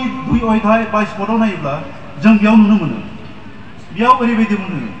तिमथि 2 अध्याय 22 पदआव नायोब्ला जों बेयाव नुनो मोनो बेयाव ओरैबायदि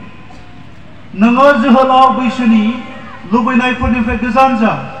बुङो नोङो जोहोलाव बैसोनि लुबैनायफोरनिफ्राय गोजान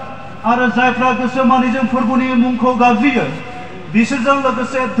जा आरो जायफ्रा गोसो मानिजों फोरबोनि मुंखौ गाबज्रियो बिसोरजों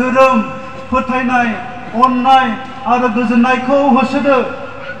लोगोसे धोरोम फोथायनाय अननाय आरो गोजोननायखौ होसोदो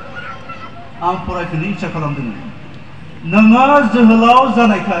आं फरायफिननो इच्छा खालामदों नोङो जोहोलाव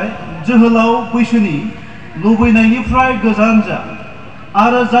जानायखाय जोहोलाव बैसोनि लुबैनायनिफ्राय गोजान जा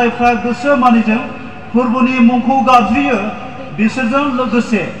आरो जायफ्रा गोसो मानिजों फोरबोनि मुंखौ गाबज्रियो बिसोरजों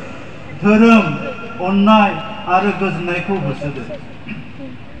लोगोसे धोरोम अननाय आरो गोजोननायखौ होसोदो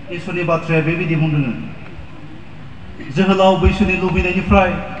इसोरनि बाथ्राया बेबायदि बुंदों जोहोलाव बैसोनि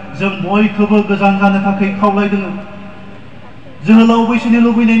लुबैनायनिफ्राय जों बयखौबो गोजान जानो थाखाय खावलायदों जोहोलाव बैसोनि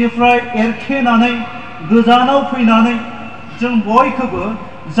लुबैनायनिफ्राय एरखेनानै गोजानाव फैनानै जों बयखौबो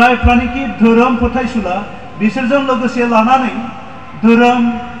जायफ्रानोखि धोरोम फोथायसुला बिसोरजों लोगोसे लानानै धोरोम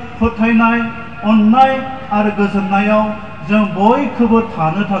फोथायनाय अननाय आरो गोजोननायाव जों बयखौबो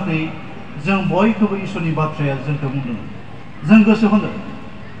थानो थाखाय जों बयखौबो इसोरनि बाथ्राया जोंखौ बुंदों जों गोसो होनो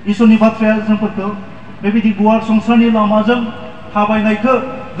इसोरनि बाथ्राया जोंफोरखौ बेबायदि गुवार संसारनि लामाजों थाबायनायखौ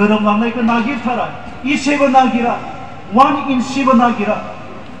गोरोबलांनायखौ नागिरथारा इसेबो नागिरा 1 इन्सिबो नागिरा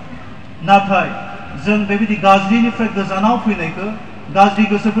नाथाय जों बेबायदि गाज्रिनिफ्राय गोजानाव फैनायखौ गाज्रि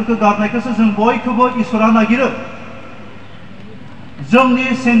गोसोफोरखौ गारनायखौसो जों बयखौबो इसोरा नागिरो जोंनि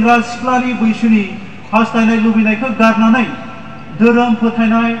सेंग्रा सिख्लानि बैसोनि हास्थायनाय लुबैनायखौ गारनानै धोरोम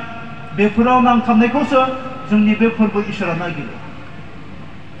फोथायनाय बेफोराव नांथाबनायखौसो जोंनि बे फोरबो इसोरा नागिरो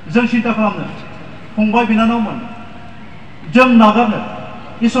जों सिन्था खालामनो फंबाय बिनानावमोन जों नागारनो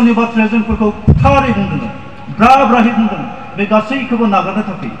इसोरनि बाथ्राया जोंफोरखौ थारै बुंदों ब्रा ब्राहि बुंदों बे गासैखौबो नागारनो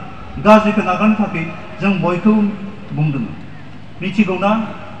थाखाय गाज्रिखौ नागारनो थाखाय जों बयखौबो बुंदों मिथिगौना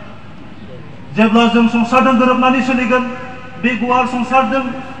जेब्ला जों संसारजों गोरोबनानै सोलिगोन बे गुवार संसारजों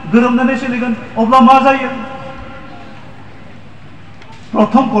गोरोबनानै सोलिगोन अब्ला मा जायो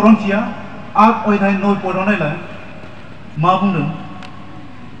प्रथम करन्थिया 8 अध्याय 9 पदआव नायलाय मा बुंदों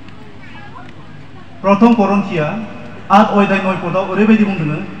प्रथम करन्थिया 8 अध्याय 9 पदआव ओरैबायदि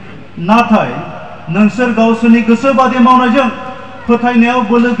बुंदों नाथाय नोंसोर गावसोरनि गोसो बादि मावनायजों फोथायनायाव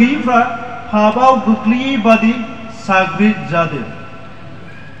बोलो गैयिफ्रा पापआव गोग्लैयै बादि साग्रिद जादों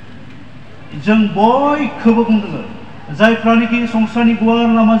जों बयखौबो बुंदों जायफ्रानोखि संसारनि गुवार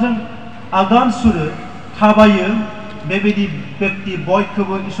लामाजों आगान सुरो थाबायो बेबायदि व्यक्ति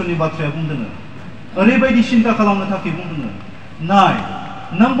बयखौबो इसोरनि बाथ्राया बुंदों ओरैबायदि सिन्था खालामनो थाखाय बुंदों नाय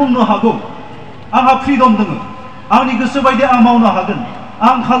नों बुंनो हागौ आंहा फ्रिडम दङ आंनि गोसो बायदि आं मावनो हागोन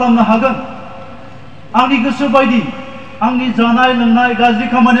आं खालामनो हागोन आंनि गोसो बायदि आंनि जानाय लोंनाय गाज्रि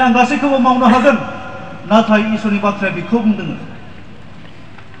खामानि आं गासैखौबो मावनो हागोन नाथाय इसोरनि बाथ्राया बेखौ बुंदों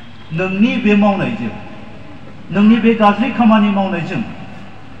नोंनि बे मावनायजों नोंनि बे गाज्रि खामानि मावनायजों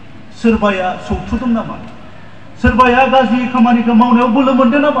सोरबाया सौथुदों नामा सोरबाया गाज्रि खामानिखौ मावनायाव बोलो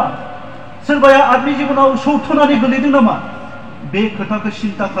मोनदों नामा सोरबाया आंनि जिबनाव सौथुनानै गोलैदों नामा बे खोथाखौ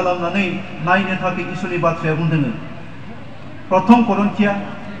सिन्था खालामनानै नायनो थाखाय इसोरनि बाथ्राया बुंदों प्रथम करन्थिया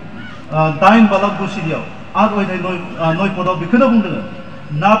 8:9 आरो अध्याय 9 पदआव बेखौनो बुंदों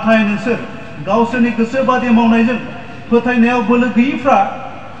नाथाय नोंसोर गावसोरनि गोसो बादि मावनायजों फोथायनायाव बोलो गैयिफ्रा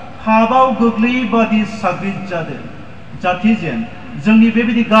पापआव गोग्लैयै बादि साग्रिद जादों जाहाथे जेन जोंनि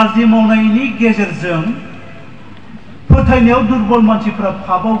बेबायदि गाज्रि मावनायनि गेजेरजों फोथायनायाव दुर्बल मानसिफ्रा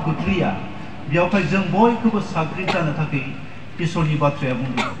पापआव गोग्लैया बेयावहाय जों बयखौबो साग्रिद जानो थाखाय इसोरनि बाथ्राया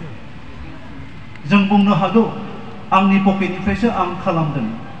बुंदों जों बुंनो हागौ आंनि पकेटनिफ्रायसो आं खालामदों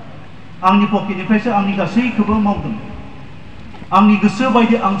आंनि पकेटनिफ्रायसो आंनि गासैखौबो मावदों आंनि गोसो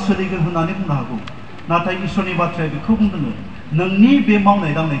बायदि आं सोलिगोन होननानै बुंनो हागौ नाथाय इसोरनि बाथ्राया बेखौ बुंदों नोंनि बे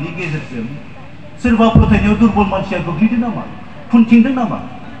मावनाय दांनायनि गेजेरजों सोरबा फोथायनायाव दुर्बल मानसिया गोग्लैदों नामा खुन्थिंदों नामा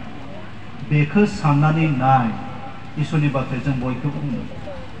बेखौ साननानै नाय इसोरनि बाथ्राया जों बयखौबो बुंदों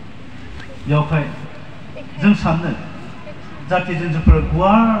बेयावहाय जों साननो जाहाथे जोंफोर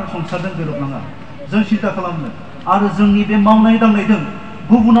गुवार संसारजों गोरोबनाङा जों सिन्था खालामनो आरो जोंनि बे मावनाय दांनायजों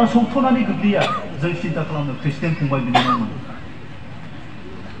गुबुना सौथुनानै गोग्लैया जों सिन्था खालामनो ख्रिस्टियान फंबाय बिनानावमोन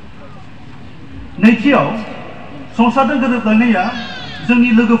नैथियाव संसारजों गोरोबलायनाया जोंनि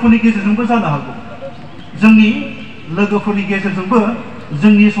लोगोफोरनि गेजेरजोंबो जानो हागौ जोंनि लोगोफोरनि गेजेरजोंबो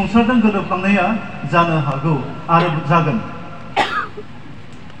जोंनि संसारजों गोरोबलांनाया जानो हागौ आरो जागोन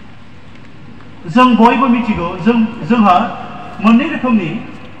जों बयबो मिथिगौ जोंहा मोननै रोखोमनि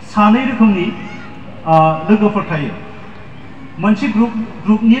सानै रोखोमनि लोगोफोर थायो मोनसे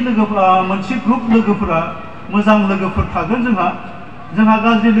ग्रुपनि मोनसे ग्रुप लोगोफोरा मोजां लोगोफोर थागोन जोंहा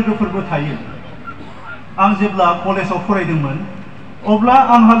गाज्रि लोगोफोरबो थायो आं जेब्ला कलेजाव फरायदोंमोन अब्ला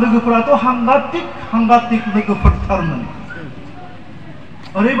आंहा लोगोफोराथ' हांगातिक लोगोफोरथारमोन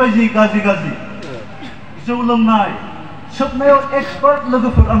ओरैबायदि गाज्रि जौ लोंनाय सोबनायाव एक्सपार्ट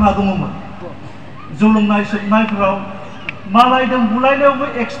लोगोफोर आंहा दङमोन जौ लोंनाय सोबनायफोराव मालायजों बुलायनायावबो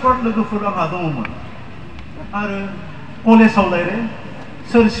एक्सपार्ट लोगोफोर आंहा दङमोन आरो कलेजाव लायरे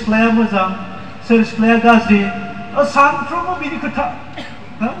सोर सिख्लाया मोजां सोर सिख्लाया गाज्रि सानफ्रोमबो बिनि खोथा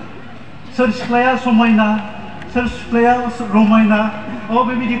सोर सिख्लाया समायना सोर सिख्लाया रमायना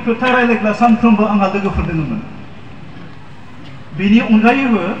बेबायदि खोथा रायलायग्रा सानफ्रोमबो आंहा लोगोफोर दङमोन बेनि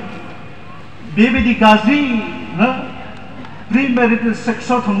अनगायैबो बेबायदि गाज्रि प्रि मेरिटेल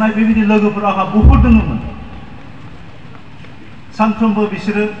सेक्सआव थांनाय बेबायदि लोगोफोर आंहा बहुद दङमोन सानफ्रोमबो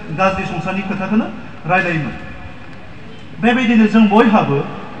बिसोरो गाज्रि संसारनि खोथाखौनो रायलायोमोन बेबायदिनो जों बयहाबो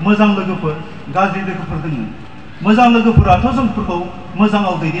मोजां लोगोफोर गाज्रि लोगोफोर दङ मोजां लोगोफोराथ' जोंफोरखौ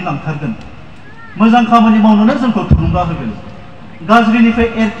मोजाङाव दैदेनलांथारगोन मोजां खामानि मावनोनो जोंखौ थुलुंगा होगोन गाज्रिनिफ्राय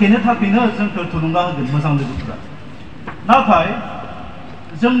एरखेनो थाखायनो जोंखौ थुलुंगा होगोन मोजां लोगोफोरा नाथाय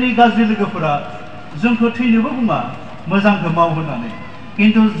जोंनि गाज्रि लोगोफोरा जोंखौ थैनोबो बुङा मोजांखौ माव होननानै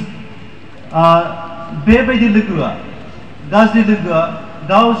खिन्थु बेबायदि लोगोआ गाज्रि लोगोआ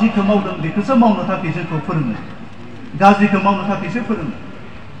गाव जिखौ मावदों बेखौसो मावनो थाखाय जोंखौ फोरोङो गाज्रिखौ मावनो थाखायसो फोरोङो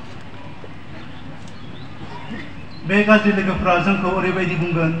बे गाज्रि लोगोफोरा जोंखौ ओरैबायदि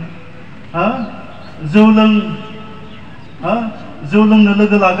बुंगोन जौ लोंनो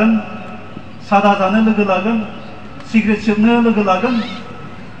लोगो लागोन सादा जानो लोगो लागोन सिगारेट सोबनो लोगो लागोन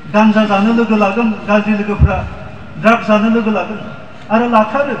गांजा जानो लोगो लागोन गाज्रि लोगोफोरा ड्राग्स जानो लोगो लागोन आरो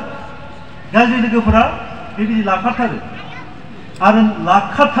लाखारो गाज्रि लोगोफोरा बेबायदि लाखाथारो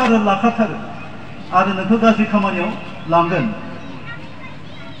आरो नोंखौ गाज्रि खामानियाव लांगोन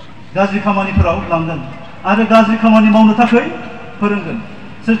गाज्रि खामानिफोराव लांगोन आरो गाज्रि खामानि मावनो थाखाय फोरोंगोन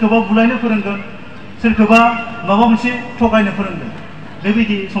सोरखौबा बुलायनो फोरोंगोन सोरखौबा माबा मोनसे थगायनो फोरोंगोन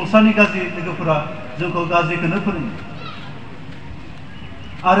बेबायदि संसारनि गाज्रि लोगोफोरा जोंखौ गाज्रिखौनो फोरोङो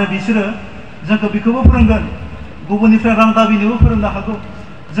आरो बिसोरो जोंखौ बेखौबो फोरोंगोन गुबुननिफ्राय रां दाबिनोबो फोरोंनो हागौ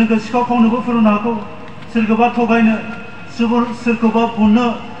जोंखौ सिखाव खावनोबो फोरोंनो हागौ सोरखौबा थगायनो सोरखौबा बुनो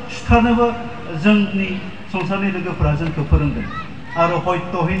सुथारनोबो जोंनि संसारनि लोगोफोरा जोंखौ फोरोंगोन आरो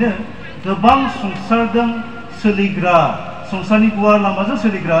हयत'हैनो गोबां संसारजों सोलिग्रा संसारनि गुवार लामाजों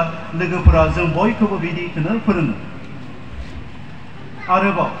सोलिग्रा लोगोफोरा जों बयखौबो बिदिखौनो फोरोङो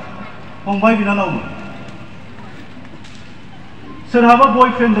आरोबाव फंबाय बिनानावमोन सोरहाबा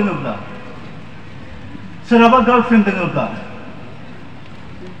बयफ्रेन्ड दङब्ला सोरहाबा गार्लफ्रेन्ड दङब्ला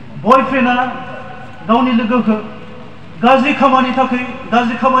बयफ्रेन्डआ गावनि लोगोखौ गाज्रि खामानि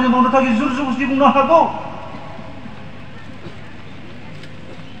मावनो थाखाय जुर जुबस्ति बुंनो हागौ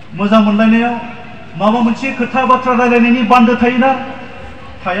मोजां मोनलायनायाव माबा मोनसे खोथा बाथ्रा रायलायनायनि बान्दो थायोना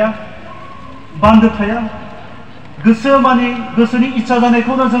थाया बान्दो थाया गोसोनि इच्छा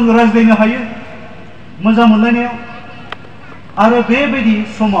जानायखौनो जों रायज्लायनो हायो मोजां मोनलायनायाव आरो बेबायदि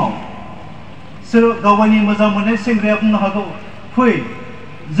समाव सोर गावनि मोजां मोननाय सेंग्राया बुंनो हागौ फै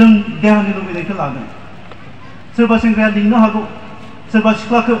जों देहानि लुबैनायखौ लागोन सोरबा सेंग्राया लिंनो हागौ सोरबा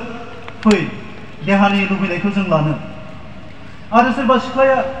सिख्लाखौ फै देहानि लुबैनायखौ जों लानो आरो सोरबा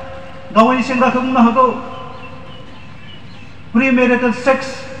सिख्लाया गावनि सेंग्राखौ बुंनो हागौ प्रिमेरिटेल सेक्स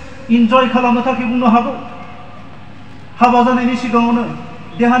इन्जय खालामनो थाखाय बुंनो हागौ हाबा जानायनि सिगाङावनो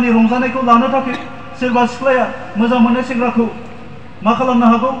देहानि रंजानायखौ लानो थाखाय सोरबा सिख्लाया मोजां मोननाय सेंग्राखौ मा खालामनो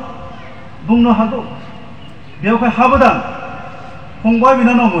हागौ बुंनो हागौ बेवहाय हाबोदान फंबाय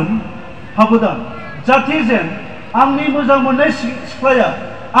बिनानावमोन हाबोदान जाहाथे जेन आंनि मोजां मोननाय सिख्लाया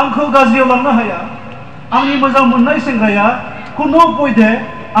आंखौ गाज्रियाव लांनो हाया आंनि मोजां मोननाय सेंग्राया खुनु पयदे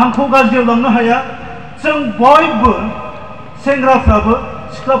आंखौ गाज्रियाव लांनो हाया जों बयबो सेंग्राफ्राबो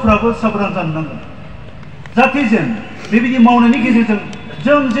सिख्लाफ्राबो साबधान जानो नांगोन जाहाथे जेन बेबायदि मावनायनि गेजेरजों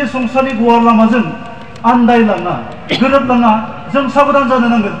जों जे संसारनि गुवार लामाजों आन्दायलाङा गोरोबलाङा जों साबधान जानो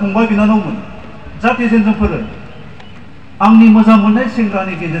नांगोन फंबाय बिनानावमोन जाहाथे जेन जोंफोरो आंनि मोजां मोननाय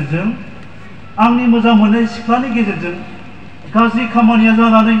सेंग्रानि गेजेरजों आंनि मोजां मोननाय सिख्लानि गेजेरजों गाज्रि खामानिया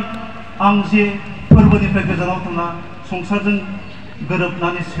जानानै आं जे फोरबोनिफ्राय गोजानाव थाङा संसारजों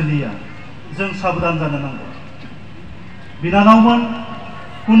गोरोबनानै सोलिया जों साबधान जानो नांगौ बिनानावमोन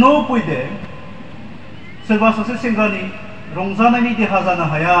खुनु पयदे सोरबा सासे सेंग्रानि रंजानायनि देहा जानो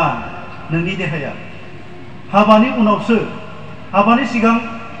हाया नोंनि देहाया हाबानि उनावसो हाबानि सिगां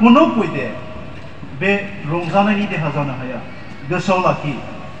खुनु पयदे बे रंजानायनि देहा जानो हाया गोसोआव लाखि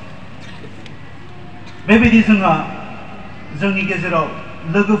बेबायदि जोंहा जोंनि गेजेराव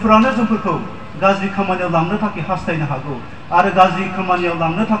लोगोफोरानो जोंफोरखौ गाज्रि खामानियाव लांनो थाखाय हास्थायनो हागौ आरो गाज्रि खामानियाव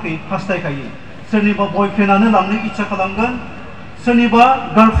लांनो थाखाय हास्थायखायो सोरनिबा बयफ्रेन्डआनो लांनो इच्छा खालामगोन सोरनिबा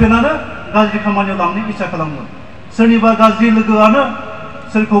गार्लफ्रेन्डआनो गाज्रि खामानियाव लांनो इच्छा खालामगोन सोरनिबा गाज्रि लोगोआनो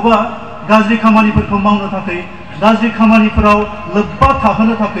सोरखौबा गाज्रि खामानिफोरखौ मावनो थाखाय गाज्रि खामानिफोराव लोब्बा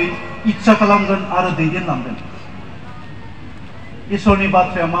थाहोनो थाखाय इच्छा खालामगोन आरो दैदेनलांगोन इसोरनि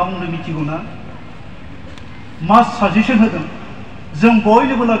बाथ्राया मा बुंनो मिथिगौ ना मा साजेसन होदों जों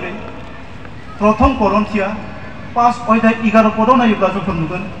बयनोबो लागै प्रथम करन्थिया 5:11 पदआव नायोब्ला जोंखौ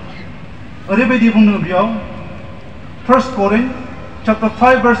नुगोन ओरैबायदि बुंदों बेयाव 1 Corinth chapter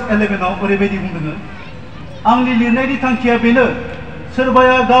 5:11 आव ओरैबायदि बुंदों आंनि लिरनायनि थांखिया बेनो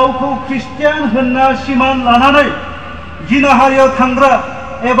सोरबाया गावखौ ख्रिस्टियान होनना सिमान लानानै जिनाहारियाव थांग्रा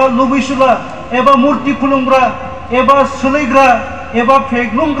एबा लुबैसुला एबा मुर्ति खुलुमग्रा एबा सोलैग्रा एबा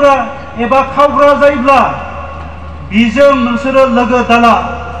फेग्लुंग्रा एबा खावग्रा जायोब्ला बिजों नोंसोरो लोगो दाला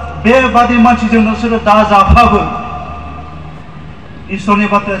बेबादि मानसिजों नोंसोरो दाजाफाबो इसोरनि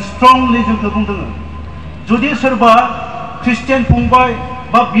बाथ्राया स्ट्रंलि जोंखौ बुंदों जुदि सोरबा ख्रिस्टियान फंबाय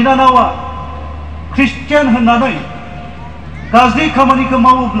बा बिनानावा ख्रिस्टियान होननानै गाज्रि खामानिखौ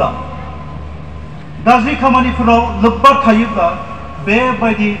मावोब्ला गाज्रि खामानिफोराव लोब्बा थायोब्ला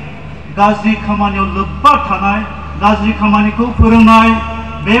बेबायदि गाज्रि खामानियाव लोब्बा थानाय गाज्रि खामानिखौ फोरोंनाय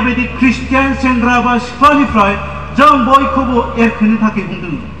बेबायदि ख्रिस्टियान सेंग्रा बा सिख्लानिफ्राय जों बयखौबो एरखेनो थाखाय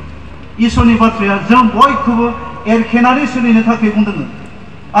बुंदों इसोरनि बाथ्राया जों बयखौबो एरखेनानै सोलिनो थाखाय बुंदों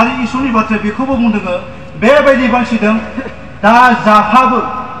आरो इसोरनि बाथ्राया बेखौबो बुंदों बेबायदि मानसिजों दा जाफाबो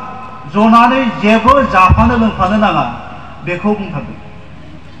जनानै जेबो जाफानो लोंफानो नाङा बेखौ बुंथारदों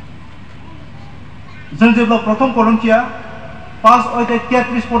जों जेब्ला प्रथम करन्थिया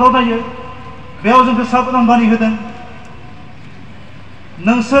 5:33 पदआव नायो बेयाव जोंखौ साबधान बानि होदों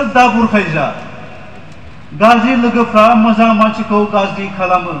नोंसोर दा बुरखायजा गाज्रि लोगोफ्रा मोजां मानसिखौ गाज्रि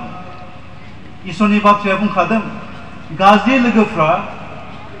खालामो इसोरनि बाथ्राया बुंखादों गाज्रि लोगोफ्रा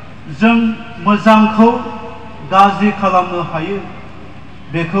जों मोजांखौ गाज्रि खालामनो हायो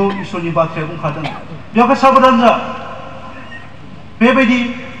बेखौ इसोरनि बाथ्राया बुंखादों बेवहाय साबधान जा बेबायदि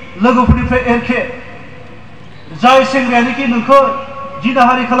लोगोफोरनिफ्राय एरखे जाय सेंग्रायानोखि नोंखौ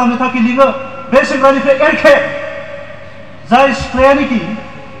जिनाहारि खालामनो थाखाय लिङो बे सेंग्रानिफ्राय एरखे जाय सिख्लायानोखि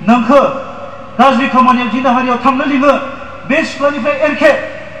नोंखौ गाज्रि खामानियाव जिनाहारियाव थांनो लिङो बे सिख्लानिफ्राय एरखे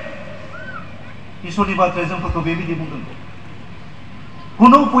इसोरनि बाथ्राया जोंफोरखौ बेबायदि बुंदों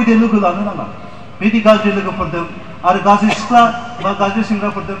खुनु पयदे लोगो लानो नाङा बिदि गाज्रि लोगोफोरजों आरो गाज्रि सिख्ला बा गाज्रि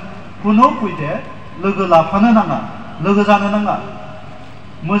सेंग्राफोरजों खुनु पयदे लोगो लाफानो नाङा लोगो जानो नाङा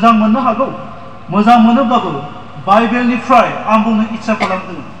मोजां मोननो हागौ मोजां मोनोब्लाबो बाइबेलनिफ्राय आं बुंनो इच्छा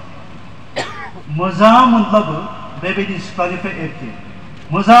खालामदों मोजां मोनब्लाबो बेबायदि सिख्लानिफ्राय एरखे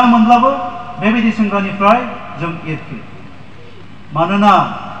मोजां मोनब्लाबो बेबायदि सेंग्रानिफ्राय जों एरखे मानोना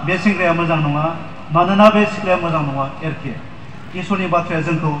बे सेंग्राया मोजां नङा मानोना बे सिख्लाया मोजां नङा एरखे इसोरनि बाथ्राया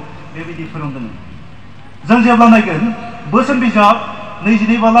जोंखौ बेबायदि फोरोंदों जों जेब्ला नायगोन बोसोन बिजाब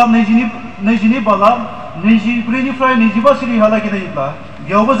 22 बालाब 22 बालाब 24निफ्राय 25 सिरिहालागै नायोब्ला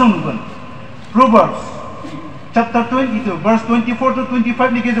बेयावबो जों नुगोन Proverbs chapter 22 verse 24 to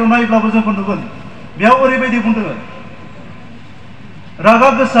 25 नि गेजेराव नायोब्लाबो जों नुगोन बेयाव ओरैबायदि बुंदों रागा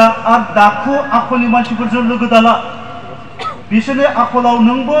गोसा आरो दाखु आखलनि मानसिफोरजों लोगो दाला बिसोरनि आखलाव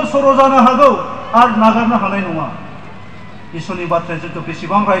नोंबो सर' जानो हागौ आरो नागारनो हानाय नङा इसोरनि बाथ्राया जोंखौ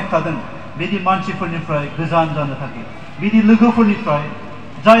बेसेबां रायखादों बिदि मानसिफोरनिफ्राय गोजान जानो थाखाय बिदि लोगोफोरनिफ्राय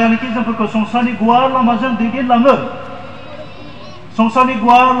जायानोखि जोंफोरखौ संसारनि गुवार लामाजों दैदेनलाङो संसारनि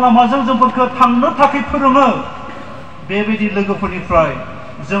गुवार लामाजों जोंफोरखौ थांनो थाखाय फोरोङो बेबायदि लोगोफोरनिफ्राय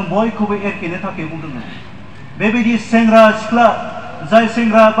जों बयखौबो एरखेनो थाखाय बुंदोंमोन बेबायदि सेंग्रा सिख्ला जाय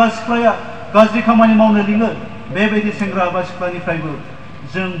सेंग्रा बा सिख्लाया गाज्रि खामानि मावनो लिङो बेबायदि सेंग्रा बा सिख्लानिफ्रायबो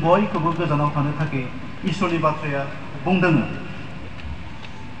जों बयखौबो गोजानाव थानो थाखाय इसोरनि बाथ्राया बुंदों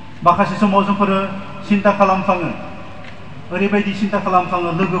माखासे समाव जोंफोरो सिन्ता खालामफ्लाङो ओरैबायदि सिन्ता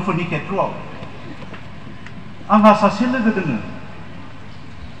खालामफ्लाङो लोगोफोरनि खेत्रआव आंहा सासे लोगो दोङो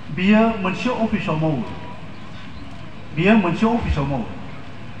बियो मोनसे अफिसाव मावो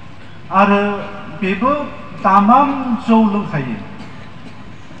आरो बेबो तामाम जौ लोंखायो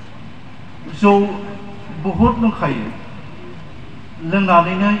जौ बहुद लोंखायो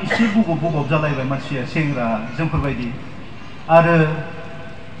लोंनानैनो एसे बुगब जालायबाय मानसिया सेंग्रा जोंफोरबायदि आरो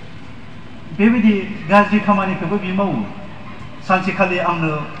बेबायदि गाज्रि खामानिखौबो बि मावो सानसेखालि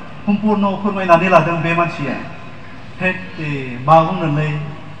आंनो सम्पूर्ण फोरमायनानै लादों बे मानसिया मा बुंनोलै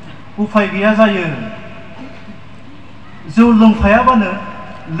उफाय गैया जायो जौ लोंफायाबानो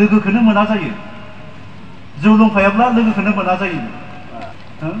लोगोखौनो मोना जायो जौ लोंफायाब्ला लोगोखौनो मोना जायो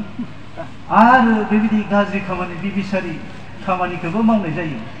आरो बेबायदि गाज्रि खामानि बिबिसारि खामानिखौबो मावनाय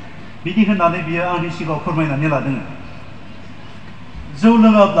जायो बिदि होननानै बियो आंनि सिगाङाव फोरमायनानै लादों जौ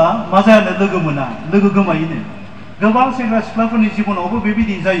लोङाब्ला मा जायानो लोगो मोना लोगो गोमायोनो गोबां सेंग्रा सिख्लाफोरनि जिबनावबो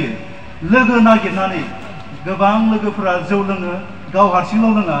बेबायदि जायो लोगो नागिरनानै गोबां लोगोफोरा जौ लोङो गाव हारसिंल'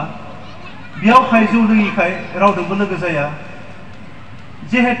 लोङा बेयावहाय जौ लोङिखाय रावजोंबो लोगो जाया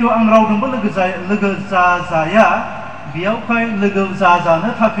जिहेतु आं रावजोंबो लोगो जाया बेयावहाय लोगो जानो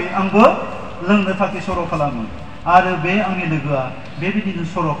थाखाय आंबो लोंनो थाखाय सर' खालामो आरो बे आंनि लोगोआ बेबायदिनो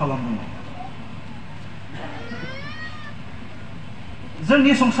सर' खालामदों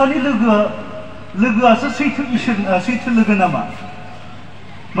जोंनि संसारनि लोगोआसो सैथो लोगो नामा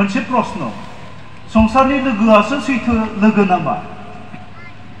मोनसे प्रश्न संसारनि लोगोआसो सैथो लोगो नामा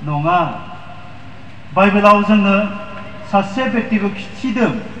नङा बाइबेलाव जोंनो सासे व्यक्तिखौ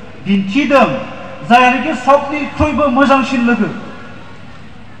दिन्थिदों जायानोखि सबनिख्रुइबो मोजांसिन लोगो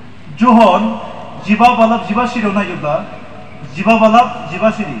जन 15:15 नायोब्ला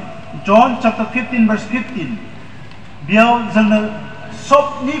 15:15 जन चैप्टर 15 verse 15 बेयाव जोंनो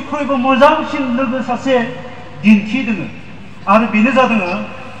सबनिख्रुइबो मोजांसिन लोगो सासे दिन्थिदों आरो बेनो जादों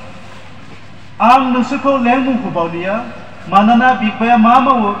आं नोंसोरखौ लें मुंखौ बावलिया मानोना बिफाया मा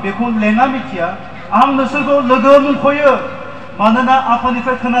मावो बेखौ लेङा मिथिया आं नोंसोरखौ लोगो मुंख'यो मानोना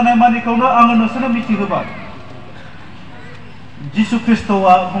आफानिफ्राय खोनानाय मानिखौनो आङो नोंसोरनो मिथिहोबाय जिसु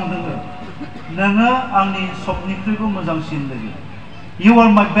ख्रिस्ट'आ बुंदों नोङो आंनि सबनिख्रुइबो मोजांसिन लोगो You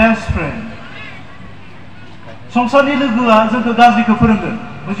are my best friend संसारनि लोगोआ जोंखौ गाज्रिखौ फोरोंगोन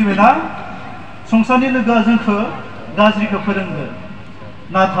बुजिबायना संसारनि लोगोआ जोंखौ गाज्रिखौ फोरोंगोन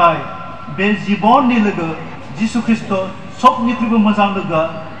नाथाय बे जिबननि लोगो जिसु ख्रिस्ट' सबनिख्रुइबो मोजां लोगोआ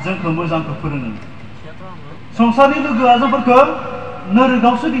जोंखौ मोजांखौ फोरोङो संसारनि लोगोआ जोंफोरखौ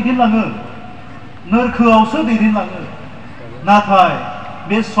नोरगावसो दैदेनलाङो नोरखोआवसो दैदेनलाङो नाथाय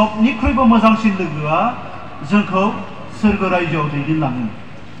बे सबनिख्रुइबो मोजांसिन लोगोआ जोंखौ सोरगो रायजोआव दैदेनलाङो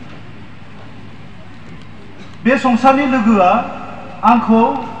बे संसारनि लोगोआ आंखौ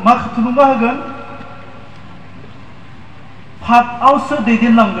मा थुलुंगा होगोन पापआवसो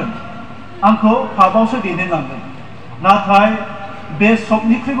दैदेनलांगोन आंखौ पापआवसो दैदेनलांगोन नाथाय बे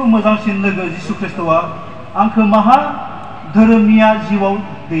सबनिख्रुइबो मोजांसिन लोगो जिसु ख्रिस्ट'आ आंखौ माहा धोरोमिया जिउआव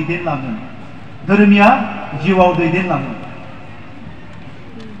दैदेनलाङो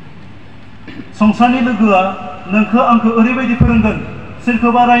संसारनि लोगोआ नोंखौ आंखौ ओरैबायदि फोरोंगोन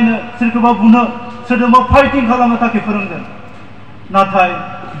सोरखौबा रायनो सोरखौबा बुनो सोरजोंबा फाइटिं खालामनो थाखाय फोरोंगोन नाथाय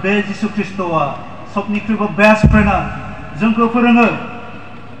बे जिसु ख्रिस्ट'आ सबनिख्रुइबो बेस्ट फ्रेन्डआ जोंखौ फोरोङो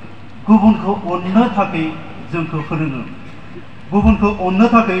गुबुनखौ अननो थाखाय जोंखौ फोरोङो गुबुनखौ अननो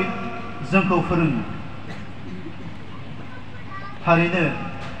थाखाय जोंखौ फोरोङो थारैनो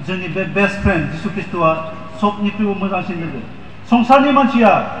जोंनि बे बेस्ट फ्रेन्ड जिसु ख्रिस्ट'आ सबनिख्रुइबो मोजांसिन लोगो संसारनि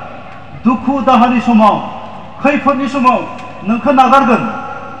मानसिया दुखु दाहानि समाव खैफोदनि समाव नोंखौ नागारगोन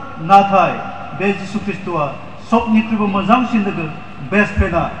नाथाय बे जिसु ख्रिस्ट'आ सबनिख्रुइबो मोजांसिन लोगो बेस्ट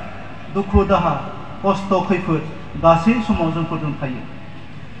फ्रेन्डआ दुखु दाहा खस्थ' खैफोद गासै समाव जोंफोरजों थायो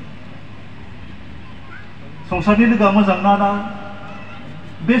संसारनि लोगोआ मोजां ना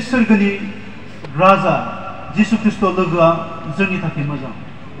बे सोरगोनि राजा जिसु ख्रिस्ट' लोगोआ जोंनि थाखाय मोजां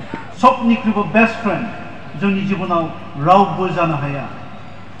सबनिख्रुइबो बेस्ट फ्रेन्ड जोंनि जिबनाव रावबो जानो हाया।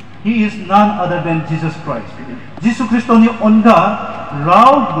 He is none other than Jesus Christ. जिसु ख्रिस्टनि अनगा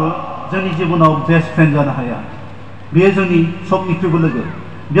रावबो जोंनि जिबनाव बेस्ट फ्रेन्ड जानो हाया। बेयो जोंनि सबनिख्रुइबो लोगो।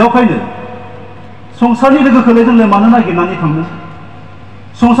 बेवखायनो संसारनि लोगोखौलाय जोंलाय मानो नागिरनानै थांनो?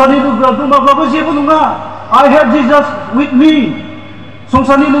 संसारनि लोगोआ माब्लाबा जेबो नङा। I have Jesus with me.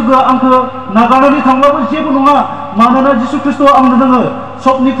 संसारनि लोगोआ आंखौ नागारनानै थांब्लाबो जेबो नङा। मानोना जिसु ख्रिस्टआ आंनो दोङो।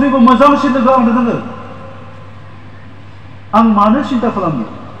 सबनिख्रुइबो मोजांसिन लोगो आंनो दोङो। आं मानो सिन्था खालामनो?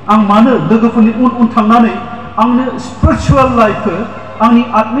 आं मानो लोगोफोरनि उन उन थांनानै आंनि स्पिरिचुवेल लाइफखौ, आंनि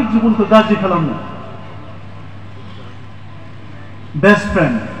आत्मिक जिबनखौ गाज्रि खालामनो? Best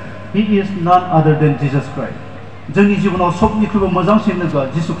friend, he is none other than Jesus Christ. जोंनि जिबनाव सबनिख्रुइबो मोजांसिन लोगोआ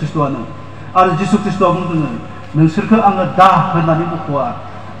जिसु ख्रिस्टआनो। आरो जिसु ख्रिस्टआ बुंदों, नोंसोरखौ आङो दा होननानै मख'आ,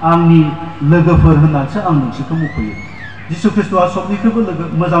 आंनि लोगोफोर होननानैसो आं नोंसोरखौ मख'यो। जिसु ख्रिस्टआ सबनिख्रुइबो लोगो,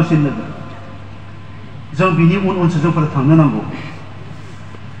 मोजांसिन लोगो। जों बिनि उन उनसो जोंफोर थांनो नांगौ।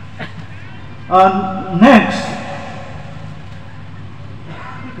 Next,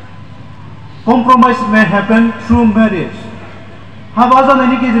 compromise may happen through marriage. हाबा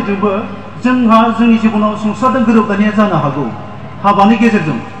जानायनि गेजेरजोंबो जोंहा जोंनि जिबनाव संसारजों गोरोबलायनाया जानो हागौ। हाबानि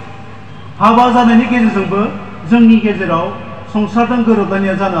गेजेरजों, हाबा जानायनि गेजेरजोंबो जोंनि गेजेराव संसारजों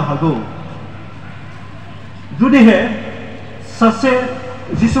गोरोबलायनाया जानो हागौ। जुदिहे सासे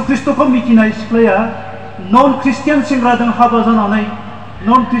जिसु ख्रिस्टखौ मिथिनाय सिख्लाया नन ख्रिस्टियान सेंग्राजों हाबा जानानै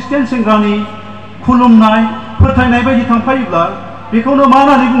नन ख्रिस्टियान सेंग्रानि खुलुमनाय, फोथायनाय बायदि थांफायोब्ला बेखौनो मा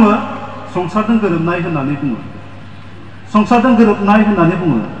होननानै बुङो? संसारजों गोरोबनाय होननानै बुङो। संसारजों गोरोबनाय होननानै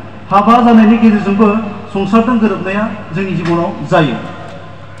बुङो। हाबा जानायनि गेजेरजोंबो संसारजों गोरोबनाया जोंनि जिबनाव जायो।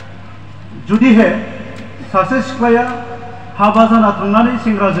 जुदिहे सासे सिख्लाया हाबा जाना थांनानै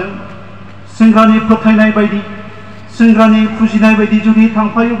सेंग्रानि फोथायनाय बायदि, सेंग्रानि फुजिनाय बायदि जुदि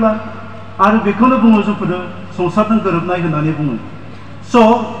थांफायोब्ला, आरो बेखौनो बुङो जोंफोरो संसारजों गोरोबनाय होननानै बुङो। So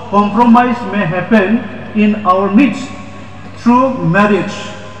compromise may happen in our midst through marriage.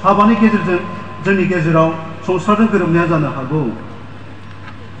 हाबानि गेजेरजों जोंनि गेजेराव संसारजों गोरोबनाया जानो हागौ।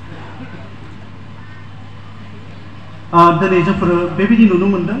 दिनै जोंफोरो बेबायदि नुनो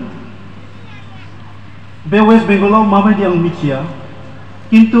मोनदों। बे वेस्ट बेंगलाव माबायदि आं मिथिया,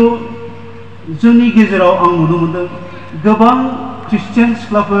 किन्तु जोंनि गेजेराव आं नुनो मोनदों गोबां ख्रिस्टियान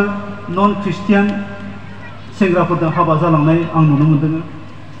सिख्लाफोर नन ख्रिस्टियान सेंग्राफोरजों हाबा जालांनाय आं नुनो मोनदों।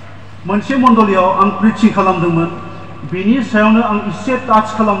 मोनसे मण्डलियाव आं प्रिचिं खालामदोंमोन। बेनि सायावनो आं एसे टाच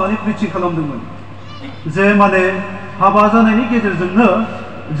खालामनानै प्रिचिं खालामदोंमोन जे माने हाबा जानायनि गेजेरजोंनो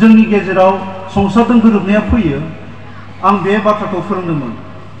जोंनि गेजेराव संसारजों गोरोबनाया फैयो। आं बे बाथ्राखौ फोरोंदोंमोन।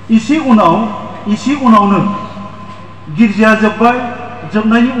 इसे उनावनो गिर्जाया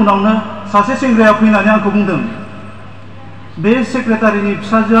जोबनायनि उनावनो सासे सेंग्राया फैनानै आंखौ बुंदों, बे सेक्रेटारिनि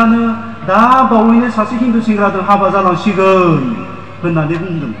फिसाजोआनो दा बावैनो सासे हिन्दु सेंग्राजों हाबा जालांसिगोन होननानै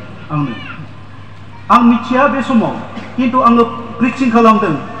बुंदों आंनो। आं मिथिया बे समाव, किन्तु आङो प्रिचिं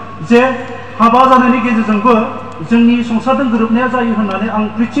खालामदों जे हाबा जानायनि गेजेरजोंबो जोंनि संसारजों गोरोबनाया जायो होननानै आं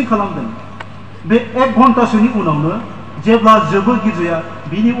प्रिचिं खालामदों। बे 1 घन्टासोनि उनावनो जेब्ला जोबो गिर्जाया,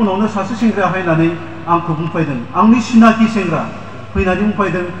 बिनि उनावनो सासे सेंग्राया फैनानै आंखौ बुंफैदों, आंनि सिनाखि सेंग्रा फैनानै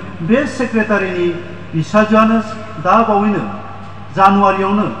बुंफैदों, बे सेक्रेटारिनि फिसाजोआनो दा बावैनो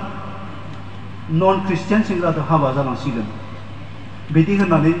जानुवारियावनो नन ख्रिस्टियान सेंग्राजों हाबा जालांसिगोन बिदि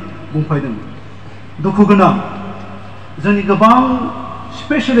होननानै बुंफैदों। दुखु गोनां, जोंनि गोबां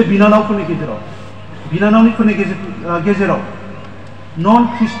स्पेसियेलि बिनानावफोरनि गेजेराव नन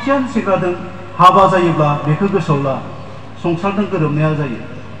ख्रिस्टियान सेंग्राजों हाबा जायोब्ला बेखौ गोसोआव ला, संसारजों गोरोबनाया जायो।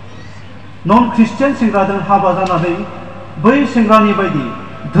 नन ख्रिस्टियान सेंग्राजों हाबा जानानै बै सेंग्रानि बायदि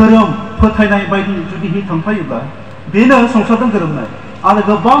धोरोम फोथायनाय बायदि जुदि थांफायोब्ला बेनो संसारजों गोरोबनाय। आरो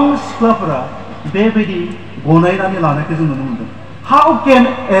गोबां सिख्लाफोरा बेबायदि गनायनानै लानायखौ जों नुनो मोनदों। How can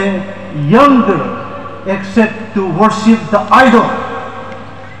a young girl accept to worship the idol?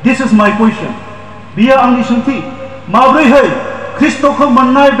 This is my question. बियो आंनि सोंथि। माब्रैहाय ख्रिस्टखौ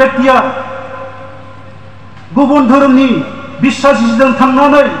मोननाय व्यक्तिया गुबुन धोरोमनि बिश्वासिजों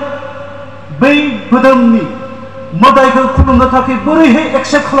थांनानै बै धोरोमनि मोदायखौ खुलुमनो थाखाय बोरैहाय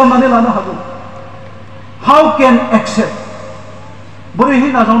एक्सेप्ट खालामनानै लानो हागौ? How can accept?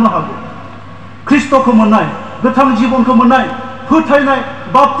 बोरैहाय नाजावनो हागौ? ख्रिस्टखौ मोननाय, गोथां जिबनखौ मोननाय, फोथायनाय,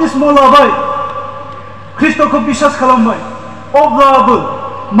 बाप्तिस्म लाबाय, ख्रिस्टखौ बिश्वास खालामबाय, अब्लाबो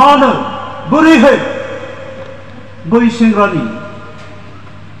मानो बोरैहाय बै सेंग्रानि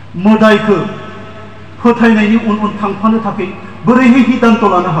मोदायखौ फोथायनायनि उन उन थांफानो थाखाय बोरैहाय सिद्धान्त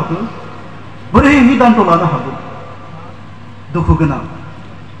लानो हागौ? बोरैहाय सिद्धान्त लानो हागौ? दुखु गोनां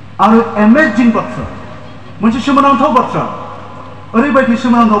आरो एमेजिं बाथ्रा, मोनसे सोमोनांथाव बाथ्रा, ओरैबायदि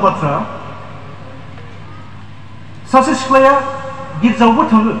सोमोनांथाव बाथ्रा। सासे सिख्लाया गिर्जायावबो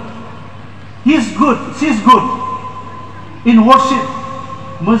थाङो he is good she is good in worship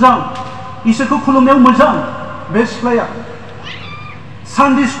मोजां इसोरखौ खुलुमनायाव मोजां बे सिख्लाया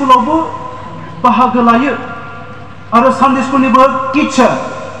सानडे स्कुलावबो बाहागो लायो आरो सानडे स्कुलनिबो टिचार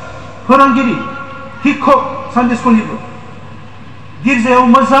फोरोंगिरि शिक्षक सानडे स्कुलनिबो गिर्जायाव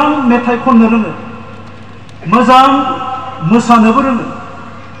मोजां मेथाइ खननो रोङो मोजां मोसानोबो रोङो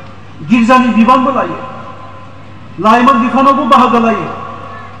गिर्जानि बिबानबो लायो लाइमोन बिफानावबो बाहागो लायो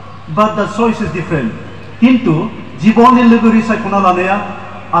but the choice is different किन्तु जिबननि लोगोरि सायख'ना लानाया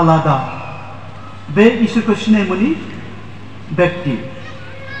आलादा बे इसोरखौ सिनाय मोनि व्यक्ति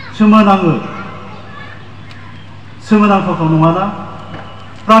सोमोनाङो सोमोनांथाव नङाना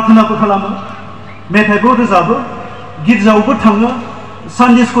प्रार्थनाबो खालामो मेथाइबो रोजाबो गिर्जायावबो थाङो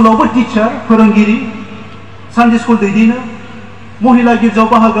सानडे स्कुलावबो टिचार फोरोंगिरि सानडे स्कुल दैदेनो महिला गिर्जायाव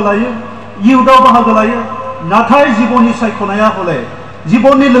बाहागो लायो इयुथआव बाहागो लायो नाथाय जिबननि सायख'नाया हले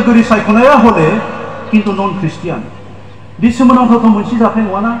जिबननि लोगोरि सायख'नाया हले किन्तु नन ख्रिस्टियान बे सोमोनांथाव मोनसे जाथाय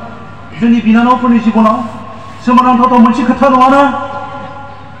नङाना जोंनि बिनानावफोरनि जिबनाव सोमोनांथाव मोनसे खोथा नङाना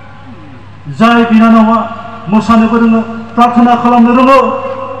जाय बिनानावा मोसानोबो रोङो प्रार्थना खालामनो रोङो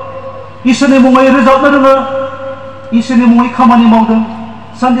इसोरनि मुङै रोजाबनो रोङो इसोरनि मुङै खामानि मावदों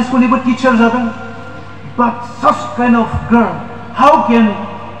सानडे स्कुलनिबो टिचार जादों but such kind of girl how can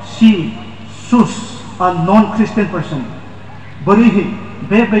she choose a non-Christian person बोरैहै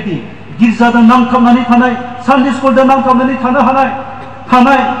बेबायदि गिर्जाजों नांथाबनानै थानाय सानडे स्कुलजों नांथाबनानै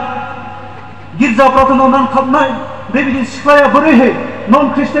थानाय गिर्जा प्रार्थनायाव नांथाबनाय बेबायदि सिख्लाया बोरैहै नन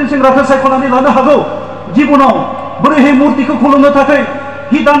ख्रिस्टियान सेंग्राखौ सायख'नानै लानो हागौ जिबनाव बोरैहै मुर्तिखौ खुलुमनो थाखाय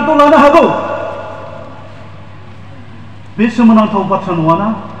हिदान्त लानो हागौ बे सोमोनांथाव बाथ्रा नङाना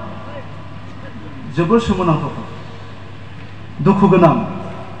जोबोर सोमोनांथाव दुखु गोनां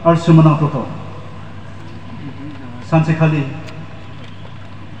आरो सोमोनांथाव सानसेखालि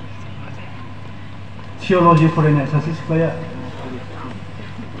थिय'ल'जि फरायनाय सासे सिख्लाया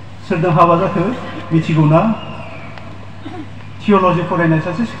सोरजों हाबा जाखो मिथिगौना थिय'ल'जि फरायनाय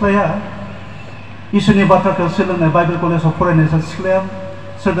सासे सिख्लाया इसोरनि बाथ्राखौ सोलोंनाय बाइबेल कलेजाव फरायनाय सासे सिख्लाया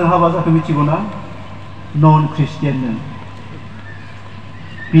सोरजों हाबा जाखो मिथिगौना नन ख्रिस्टियानजों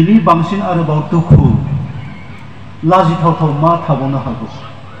बिनि बांसिन आरोबाव दुखु लाजिथावथाव मा थाबावनो हागौ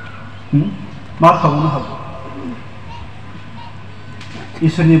मा थाबावनो हागौ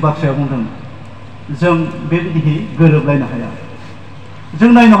इसोरनि बाथ्राया बुंदों जों बेबायदि गोरोबलायनो हाया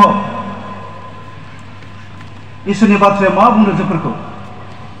जों नायनो ह इसोरनि बाथ्राया मा बुंदों जोंफोरखौ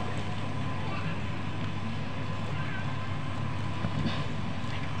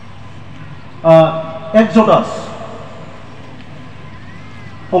एक्स'डास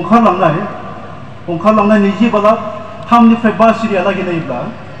ओंखारलांनाय 20 बाला 3निफ्राय 5 सिरियालागै नायोब्ला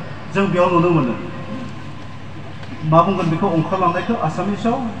जों बेयाव नुनो मोनो मा बुंगोन बेखौ ओंखारलांनायखौ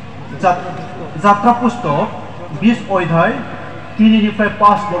आसामिसाव जात्रा पुस्तक 20 अध्याय 3निफ्राय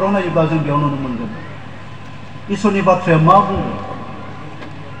 5 बराव नायोब्ला जों बेयाव नुनो मोनगोन इसोरनि बाथ्राया मा बुङो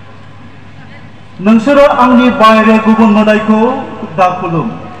नोंसोरो आंनि बायरे गुबुन मोदायखौ दाखुलुम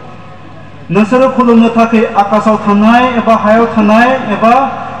नोंसोरो खुलुमनो थाखाय आकाशाव थानाय एबा हायाव थानाय एबा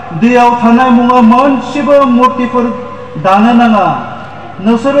दैयाव थानाय मुङा मोनसेबो मुर्तिफोर दानो नाङा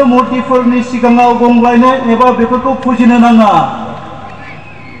नोंसोरो मुर्तिफोरनि सिगाङाव गंग्लायनो एबा बेफोरखौ फुजिनो नाङा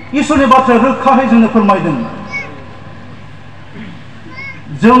इसोरनि बाथ्राया रोखायै जोंनो फोरमायदों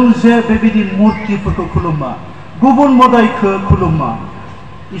जों जे बेबायदि मुर्तिफोरखौ खुलुमा गुबुन मोदायखौ खुलुमा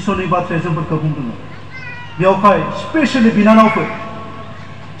इसोरनि बाथ्राया जोंफोरखौ बुंदों बेयावहाय स्पेसियेलि बिनानावफोर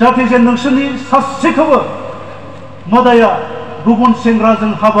जाहाथे जे नोंसोरनि सासेखौबो मोदाया गुबुन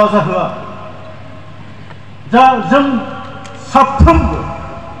सेंग्राजों हाबा जाहोआ जा जों साफ्रोमबो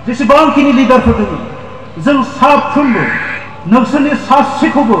जेसेबांखिनि लिडारफोर दङ जों साफ्रोमबो नोंसोरनि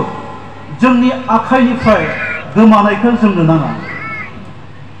सासेखौबो जोंनि आखाइनिफ्राय गोमानायखौ जोंनो नाङा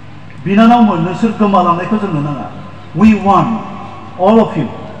बिनानावमोन नोंसोर गोमालांनायखौ जोंनो नाङा we want all of you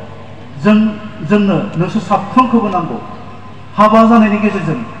जोंनो नोंसोर साफ्रोमखौबो नांगौ हाबा जानायनि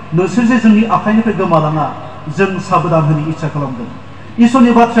गेजेरजों नोंसोर जे जोंनि आखाइनिफ्राय गोमालाङा जों साबधान होनो इच्छा खालामदों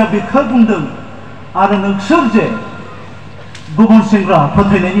इसोरनि बाथ्राया बेखौ बुंदों आरो नोंसोर जे गुबुन सेंग्रा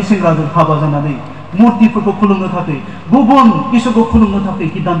फोथायनायनि सेंग्राजों हाबा जानानै मुर्तिफोरखौ खुलुमनो थाखाय गुबुन इसोरखौ खुलुमनो थाखाय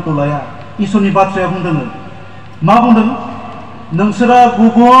हिदान्त लाया इसोरनि बाथ्राया बुंदों मा बुंदों नोंसोरो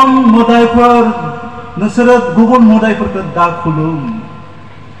गुबुन मोदायफोरखौ दा खुलुम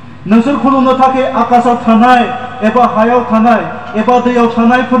नोंसोर खुलुमनो थाखाय आकाशाव थानाय एबा हायाव थानाय एबा दैयाव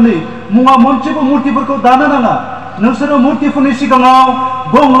थानायफोरनि मुङा मोनसेबो मुर्तिफोरखौ दानो नाङा नोंसोरो मुर्तिफोरनि सिगाङाव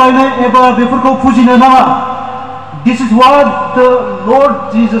गंग्लायनाय एबा बेफोरखौ फुजिनो नाङा This is what the Lord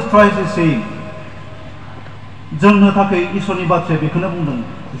Jesus Christ is saying जोंनो थाखाय इसोरनि बाथ्राया बेखौनो बुंदों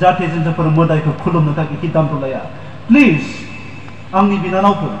जाहाथे जोंफोर मोदायखौ खुलुमनो थाखाय सिद्धांत लाया। प्लिज आंनि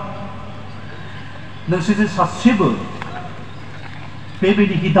बिनानावफोर नोंसोर सासेबो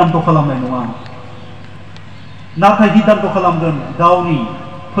बेबायदि सिद्धांत खालामनाय नङा, नाथाय सिद्धांत खालामगोन गावनि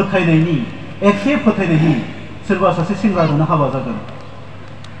फोथायनायनि एखे फोथायनायनि सोरबा सासे सेंग्राजोंनो हाबा जागोन।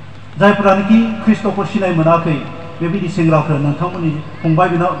 जायफोरानोखि ख्रिस्ट'खौ सिनाय मोनाखै बेबायदि सेंग्राखौ नोंथांमोननि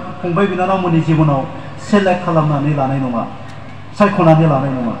फंबाय बिनानावमोननि जिबनाव सेलेक्ट खालामनानै लानाय नङा, सायख'नानै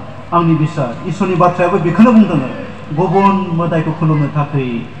लानाय नङा। आंनि बिसास इसोरनि बाथ्रायाबो बेखौनो बुंदों गुबुन मोदायखौ खुलुमनो थाखाय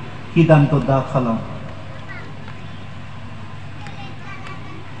सिद्धांत दा खालाम।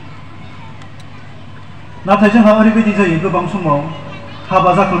 नाथाय जोंहा ओरैबायदि जायो गोबां समाव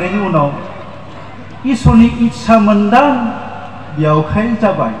हाबा जाखांनायनि उनाव इसोरनि इच्छा मोनदां बेयावखाय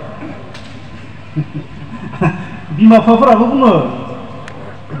जाबाय। बिमा बिफाफोराबो बुङो,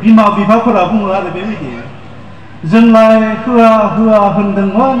 बिमा बिफाफोरा बुङो आरो बेबायदि जोंलाय होआ होआ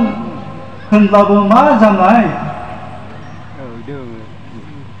होनदोंमोन होनब्लाबो मा जानाय,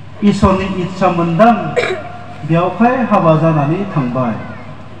 इसोरनि इच्छा मोनदां बेयावखाय हाबा जानानै थांबाय।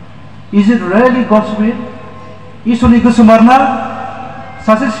 इज इट रियेलि गड्स विल? इसोरनि गोसोमारना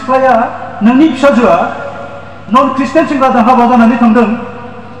सासे सिख्लाया नोंनि फिसाजोआ नन ख्रिस्टियान सेंग्राजों हाबा जानानै थांदों,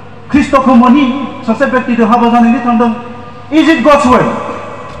 ख्रिस्ट'खौ मोनि सासे बेक्तिजों हाबा जानानै थांदों। इज इट गड्स विल?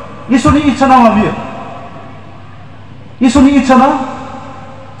 इसोरनि इच्छा नामा बियो? इसोरनि इच्छा ना?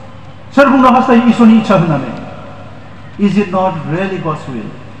 सोर बुंनो हास्थायो इसोरनि इच्छा होननानै? इज it not really gods will?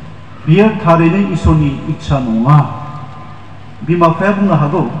 बियो थारैनो इसोरनि इच्छा नङा। बिमा बिफाया बुंनो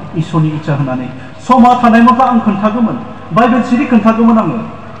हागौ इसोरनि इच्छा होननानै, समा थानायमोनब्ला आं खोन्थागौमोन, बाइबेल सिरि खोन्थागौमोन आङो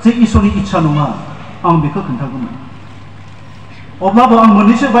जे इसोरनि इच्छा नङा, आं बेखौ खोन्थागौमोन। अब्लाबो आं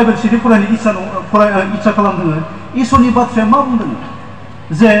मोननैसो बाइबेल सिरि फरायनो इच्छा खालामदों। इसोरनि बाथ्राया मा बुंदों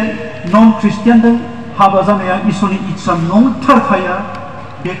जे नन ख्रिस्टियानजों हाबा जानाया इसोरनि इच्छा नंथारखाया,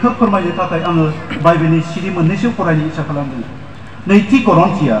 बेखौ फोरमायनो थाखाय आङो बाइबेलनि सिरि मोननैसो फरायनो इच्छा खालामदों। नैथि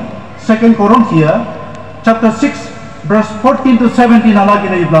करन्थिया 2 करन्थिया chapter 6 verse 14 to 17 हालागै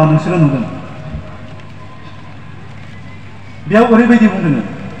नायोब्ला नोंसोरो नुगोन बेयाव ओरैबायदि बुंदों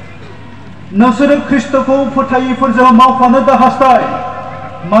नोंसोरो ख्रिस्ट'खौ फोथायिफोरजों मावफानो दा हास्थाय,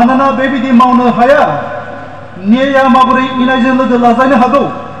 मानोना बेबायदि मावनो हाया। न्यायआ माबोरै इनायजों लोगो लाजायनो हागौ,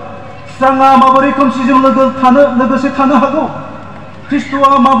 स्राङा माबोरै खोमसिजों लोगोसे थानो हागौ,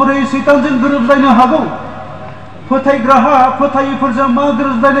 ख्रिस्ट'आ माबोरै सैतानजों गोरोबलायनो हागौ, फोथायग्राहा फोथायिफोरजों मा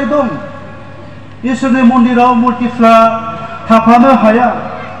गोरोबलायनाय दं? इसोरनि मन्दिराव मुर्तिफ्रा थाफानो हाया,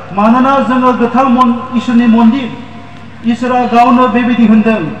 मानोना जोङो गोथार इसोरनि मन्दिर। इसोरा गावनो बेबायदि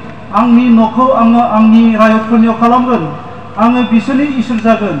होनदों, आंनि न'खौ आङो आंनि रायतफोरनियाव खालामगोन, आङो बिसोरनि इसोर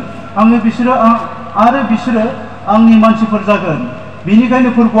जागोन, बिसोरो आंनि मानसिफोर जागोन। बेनिखायनो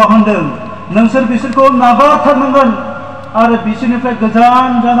फोरबोआ होनदों नोंसोर बिसोरखौ नागारथारनांगोन आरो बिसोरनिफ्राय गोजान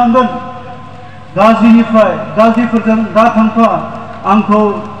जानांगोन। गाज्रिफोरजों दा थांफा,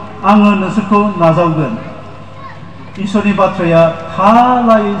 आङो नोंसोरखौ नाजावगोन। इसोरनि बाथ्राया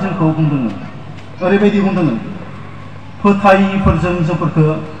थालायै जोंखौ बुंदों, ओरैबायदि बुंदों फोथायिफोरजों जोंफोरखौ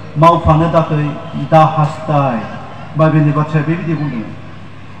मावफानो थाखाय दा हास्थाय। बाइबेलनि बाथ्राया बेबायदि बुंदों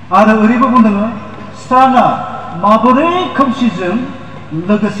आरो ओरैबो बुंदों स्राङा माबोरै खोमसिजों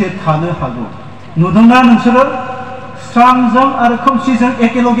लोगोसे थानो हागौ। नुदोंना नोंसोरो स्रांजों आरो खोमसिजों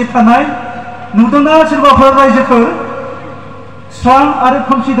एखेलगे थानाय? नुदोंना सोरबाफोर रायजोफोर स्रां आरो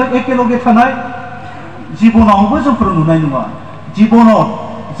खोमसिजों एखेलगे थानाय? जिबनावबो जोंफोर नुनाय नङा, जिबनाव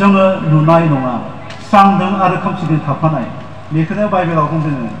जोङो नुनाय नङा स्रांजों आरो खोमसिजों थाफानाय। बेखौनो बाइबेलाव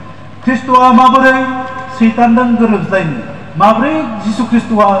बुंदों ख्रिस्ट'आ माबोरै सैतानजों गोरोबलायनो, माबोरै जिसु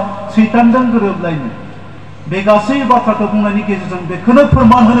ख्रिस्ट'आ सैतानजों गोरोबलायनो। बे गासै बाथ्राखौ बुंनायनि गेजेरजों बेखौनो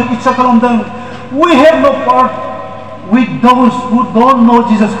फोरमान होनो इच्छा खालामदों we have no part with those who don't know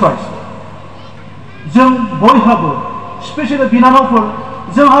Jesus Christ। जों बयहाबो स्पेसियेलि बिनानावफोर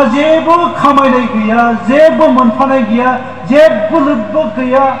जोंहा जेबो खामायनाय गैया, जेबो मोनफानाय गैया, जेबो लोब्बा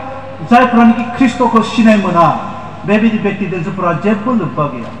गैया। जायफ्रानोखि ख्रिस्ट'खौ सिनाय मोना बेबायदि बेक्तिजों जोंफोरा जेबो लोब्बा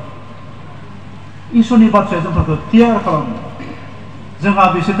गैया। इसोरनि बाथ्राया जोंफोरखौ क्लियार खालामो जोंहा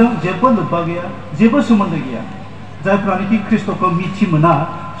बिसोरजों जेबो लोब्बा गैया, जेबो सोमोन्दो गैया। जायफ्रानोखि ख्रिस्ट'खौ मिथि मोना,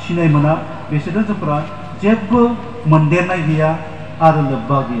 सिनाय मोना, बिसोरजों जोंफोरा जेबो मोनदेरनाय गैया आरो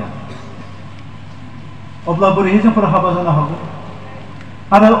लोब्बा गैया। अब्ला बोरैहाय जोंफोर हाबा जानो हागौ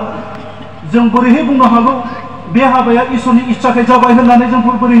आरो जों बोरैहाय बुंनो हागौ बे हाबाया इसोरनि इच्छाखाय जाबाय होननानै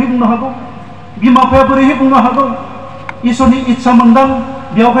जोंफोर बोरैहाय बुंनो हागौ? बिमा बिफाया बोरैहाय बुंनो हागौ इसोरनि इच्छा मोनदां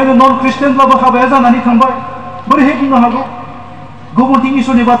बेवहायनो नन ख्रिस्टियानब्लाबो हाबाया जानानै थांबाय? बोरैहाय बुंनो हागौ? गुबुनथिं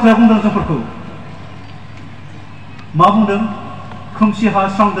इसोरनि बाथ्राया बुंदों जोंफोरखौ मा बुंदों? खोमसिहा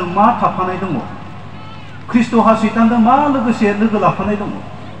स्रांजों मा थाफानाय दङ? ख्रिस्ट'हा सैतानजों मा लोगोसे लोगो लाफानाय दङ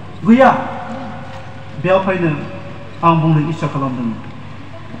गैया बेवहायनो आं बुंनो इच्छा खालामदों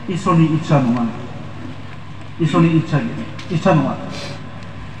इसोरनि इच्छा नङा इसोरनि इच्छा नङा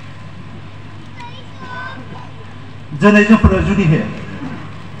दिनै जोंफोरो जुदिहे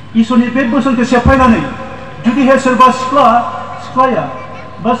इसोरनि बे बोसोनखौ सेफायनानै जुदिहे सोरबा सिख्लाया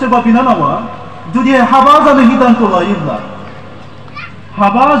बा सोरबा बिनानावा जुदि हाबा जानो हिदानखौ लायोब्ला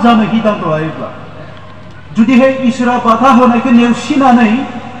जुदिहे इसोरा बाधा होनायखौ नेवसिनानै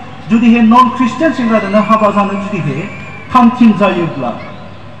जुदिहे नन ख्रिस्टियान सेंग्राजोंनो हाबा जानो जुदिहे थामथिम जायोब्ला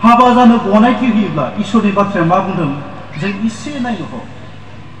हाबा जानो गनायथि होयोब्ला इसोरनि बाथ्राया मा बुंदों जों एसे नायनो ह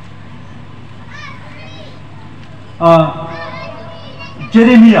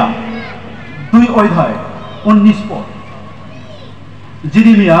जेरेमिया 2 अध्याय 19 पद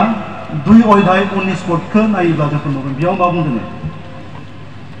जेरेमिया 2 अध्याय 19 पदखौ नायोब्ला जों नुगोन बेयाव मा बुंदों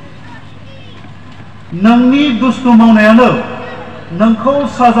नोंनि दुष्ट मावनायानो नोंखौ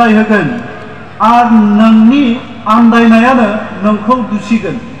साजाय होगोन आरो नोंनि आन्दायनायानो नोंखौ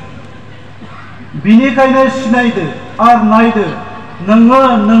दुसिगोन बिनिखायनो सिनायदो आरो नायदो नोङो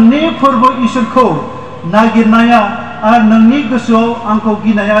नोंनि फोरबो इसोरखौ नागिरनाया आरो नोंनि गोसोआव आंखौ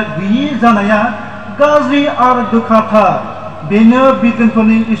गिनाया गैयि जानाया गाज्रि आरो गोखाथार बेनो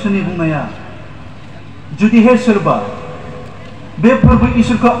बिगियानफोरनि इसोरनि बुंनाया जुदिहे सोरबा बे फोरबो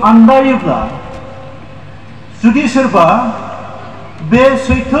इसोरखौ आन्दायोब्ला जुदि सोरबा बे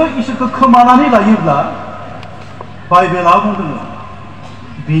सैथो इसोरखौ खोमानानै लायोब्ला बाइबेला बुंदों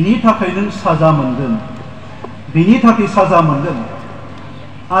बेनि थाखाय नों साजा मोनगोन बेनि थाखाय साजा मोनगोन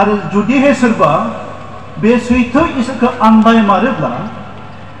आरो जुदिहे सोरबा बे सैथो इसोरखौ आन्दाय मारोब्ला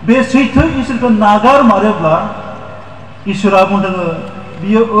बे सैथो इसोरखौ नागार मारोब्ला इसोरा बुंदों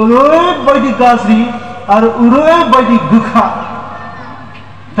बियो ओरैबायदि गाज्रि आरो ओरैबायदि गोखा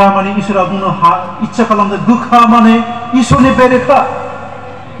तारमाने इसोरा बुंनो इच्छा खालामदों गोखा माने इसोरनि बेरेखा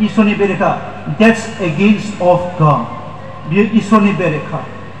that's against of God बियो इसोरनि बेरेखा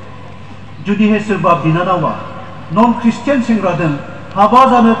जुदिहे सोरबा बिनानावा नन ख्रिस्टियान सेंग्राजों हाबा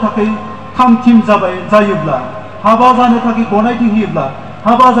जानो थाखाय थामथिम जायोब्ला हाबा जानो थाखाय गनायथि होयोब्ला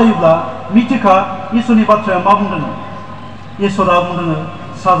हाबा जायोब्ला मिथिखा इसोरनि बाथ्राया मा बुंदों इसोरा बुंदों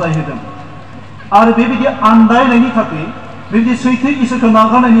साजाय होगोन आरो बेबायदि आन्दायनायनि थाखाय बेबायदि सैथो इसोरखौ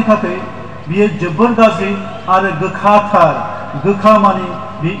नागारनायनि थाखाय बियो जोबोर गाज्रि आरो गोखा माने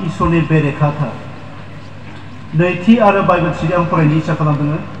बे इसोरनि बेरेखाथार नैथि आरो बाइबेल सिरि आं फरायनो इच्छा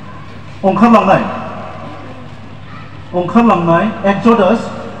खालामदों ओंखारलांनाय एक्सोडस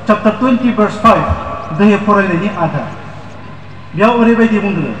chapter 20 verse 5 दोहे फरायनायनि आधा बेयाव ओरैबायदि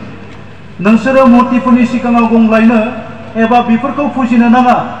बुंदों नोंसोरो मुर्तिफोरनि सिगाङाव गंग्लायनो एबा बेफोरखौ फुजिनो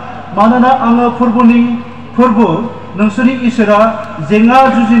नाङा मानोना आङो फोरबो नोंसोरनि इसोरा जेंना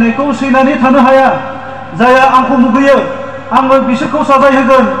जुजिनायखौ सैनानै थानो हाया जायहा आंखौ मुगैयो आङो बिसोरखौ साजाय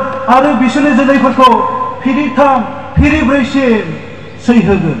होगोन आरो बिसोरनि जोलैफोरखौ फिरि 3 फिरि 4सिम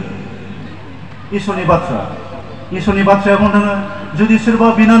सैहोगोन इसोरनि बाथ्राया बुंदों जुदि सोरबा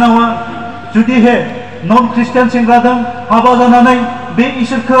बिनानावा जुदिहे नन ख्रिस्टियान सेंग्राजों हाबा जानानै बे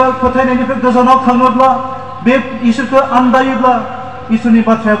इसोरखौ फोथायनायनिफ्राय गोजानाव थाङोब्ला बे इसोरखौ आन्दायोब्ला इसोरनि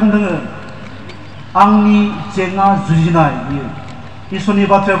बाथ्राया बुंदों आंनि जेंना जुजिनाय बियो इसोरनि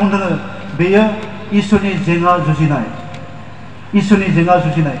बाथ्राया बुंदों बेयो इसोरनि जेंना जुजिनाय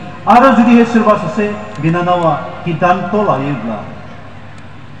आरो जुदिहे सोरबा सासे बिनानावा हिदान्त लायोब्ला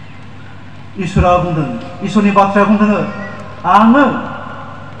इसोरा बुंदों इसोरनि बाथ्राया बुंदों आङो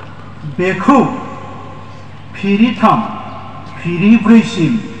बेखौ फिरि 3 फिरि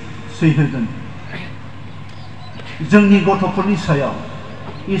 4सिम सैहोगोन जोंनि गथ'फोरनि सायाव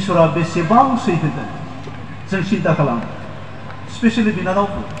इसोरा बेसेबां सैहोगोन जों सिन्ता खालाम स्पेशेलि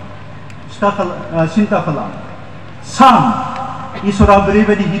बिनानावखौ सिन्ता खालाम सान इसोरा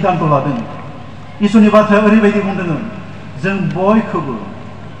ओरैबायदि हिदान्त लादों इसोरनि बाथ्राया ओरैबायदि बुंदों जों बयखौबो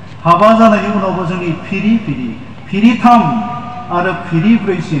हाबा जानायनि उनावबो जोंनि फिरि 3 आरो फिरि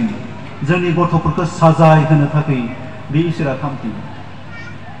 4सिम जोंनि गथ'फोरखौ साजाय होनो थाखाय बे इसोरा थांखि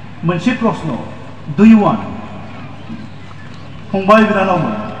मोनसे प्रश्न do you want फंबाय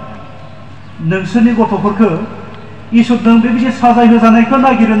बिनानावमोन नोंसोरनि गथ'फोरखौ इसोरजों बेबायदि साजाय होजानायखौ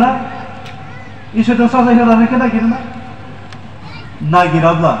नागिरोना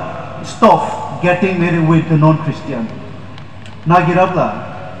नागिराब्ला stop getting married with the non-Christian नागिराब्ला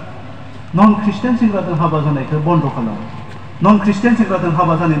non Christian सेंग्राजों हाबा जानायखौ बन्द खालाम नन ख्रिस्टियान सेंग्राजों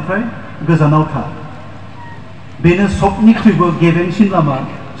हाबा जानायनिफ्राय गोजानाव था बेनो सबनिख्रुइबो गेबेंसिन लामा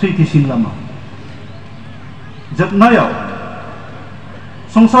सैथोसिन लामा जोबनायाव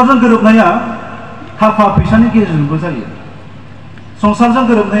संसारजों गोरोबनाया थाखा फैसानि गेजेरजोंबो जायो संसारजों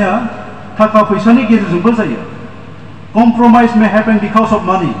गोरोबनाया थाखा फैसानि गेजेरजोंबो जायो। Compromise may happen because of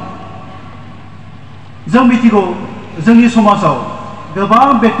money. जों मिथिगौ जोंनि समाजाव गोबां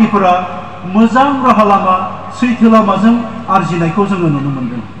व्यक्तिफोरा मोजां राहा लामा सैथो लामाजों आरजिनायखौ जोङो नुनो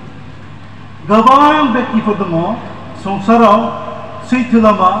मोनदों। गोबां व्यक्तिफोर दङ संसाराव सैथो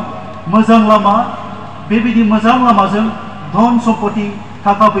लामा मोजां लामा बेबायदि मोजां लामाजों धन सम्पति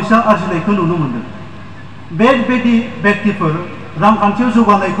थाखा फैसा आरजिनायखौ नुनो मोनदों। बेबायदि व्यक्तिफोर रांखान्थियाव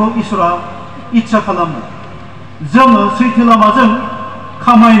जौगानायखौ इसोरा इच्छा खालामो। जोङो सैथो लामाजों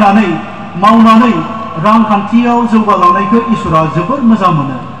खामायनानै मावनानै रांखान्थियाव जौगालांनायखौ इसोरा जोबोर मोजां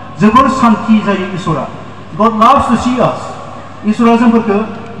मोनो, जोबोर सान्थि जायो इसोरा। God loves to see us. इसोरा जोंफोरखौ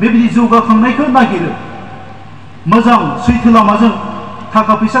बेबायदि जौगाखांनायखौ नागिरो। मोजां सैथो लामाजों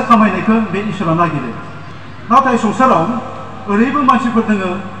थाखा फैसा खामायनायखौ बे इसोरा नागिरो। नाथाय संसाराव ओरैबो मानसिफोर दङ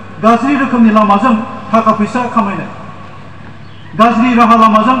गाज्रि रोखोमनि लामाजों थाखा फैसा खामायनाय, गाज्रि राहा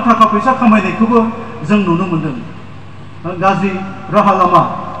लामाजों थाखा फैसा खामायनायखौबो जों नुनो मोनदों। गाज्रि राहा लामा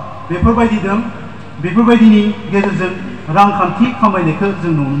बेफोरबायदिनि गेजेरजों रांखान्थि खामायनायखौ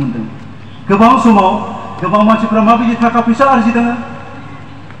जों नुनो मोनदों। गोबां समाव गोबां मानसिफ्रा माबायदि थाखा फैसा आरजिदों?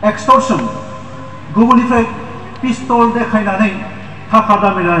 एक्सटर्सन, गुबुननिफ्राय पिस्तल देखायनानै थाखा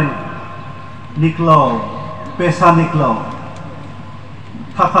दाबिनानै निख्लाव पेसा निख्लाव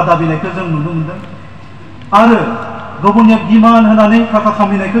थाखा दाबिनायखौ जों नुनो मोनदों। आरो गुबुननि डिमान्ड होनानै थाखा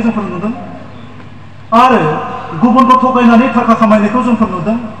खामायनायखौ जोंफोर नुदों। आरो गुबुनखौ थगायनानै थाखा खामायनायखौ जोंफोर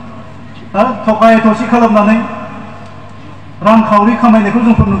नुदों। थगाय थसि खालामनानै रांखावरि खामायनायखौ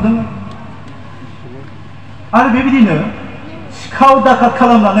जोंफोर नुदों। आरो बेबायदिनो सिखाव दाखात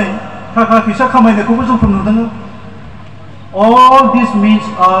खालामनानै थाखा फैसा खामायनायखौबो जोंफोर नुदों। All these means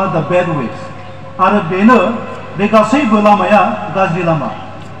are the bad ways. आरो बेनो बे गासैबो लामाया गाज्रि लामा,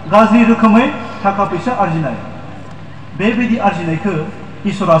 गाज्रि रोखोमै थाखा फैसा आरजिनाय। बेबायदि आरजिनायखौ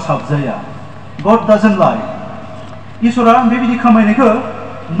इसोरा साबजाया। God doesn't lie. इसोरा बेबायदि खामायनायखौ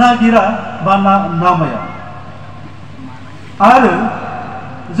नागिरा बा नामाया। आरो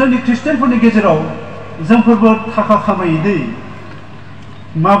जोंनि ख्रिस्टियानफोरनि गेजेराव जोंफोरबो थाखा खामायो दै।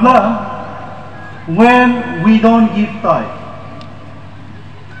 माब्ला? When we don't give tithe.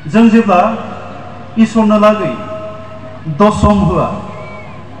 जों जेब्ला इसोरनो लागै दशम होआ,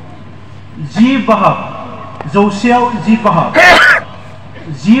 10 बाहाग, 100आव 10 बाहाग,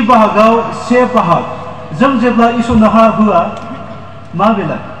 10 बाहागाव 1 बाहाग जों जेब्ला इसोरनो होआ, मा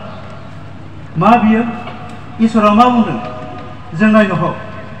बेलाय? मा बियो? इसोरा मा बुंदों? जों नायनो हक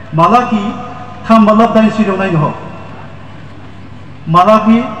मालाखि 3:8 नायनो हक।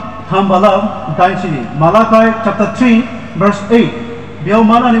 मालाखि 3:8, मालाखाय chapter 3 verse 8 बेयाव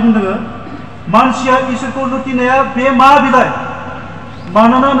मा होननानै बुंदों? मानसिया इसोरखौ लुटिनाया बे मा बिलाय?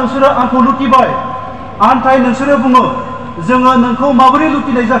 मानोना नोंसोरो आंखौ लुटिबाय, आन्थाय नोंसोरो बुङो जोङो नोंखौ माबोरै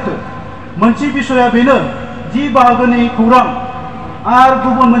लुटिनाय जाखो? मोनसे बिसया बेनो 10 बाहागोनि खौरां। आरो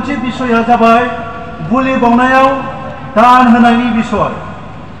गुबुन मोनसे बिसया जाबाय बुलि बावनायाव दान होनायनि बिसय।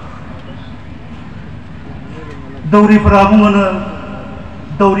 दौरिफोरा बुङो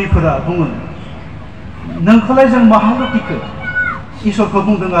नोंखौलाय जों माहा लुटिखो? इसोरखौ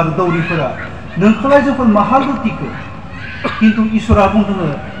बुंदों आरो दौरिफोरा नोंखौलाय जोंफोर माहा लुटिखो? किन्तु इसोरा बुंदों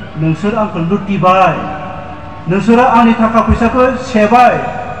नोंसोर आंखौ लुटिबाय, नोंसोरो आंनि थाखा फैसाखौ सेबाय,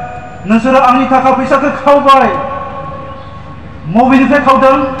 नोंसोरो आंनि थाखा फैसाखौ खावबाय। बबेनिफ्राय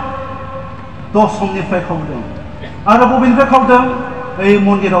खावदों? दशमनिफ्राय खावदों। आरो बबेनिफ्राय खावदों? ओइ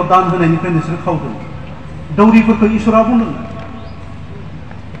मन्दिराव दान होनायनिफ्राय नोंसोर खावदों। दौरिफोरखौ इसोरा बुंदों।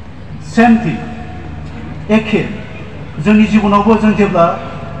 सेम थिं, एखे जोंनि जिबनावबो जों जेब्ला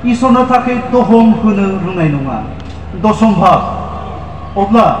इसोरनो थाखाय दहम होनो रोंनाय नङा, दशम भाग,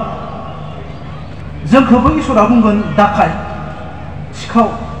 अब्ला जोंखौबो इसोरा बुंगोन दाखाय, सिखाव।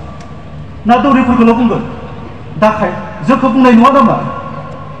 ना दौरिफोरखौल' बुंगोन दाखाय? जोंखौ बुंनाय नङा नामा?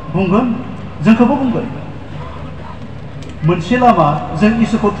 बुंगोन, जोंखौबो बुंगोन। मोनसे लामा जों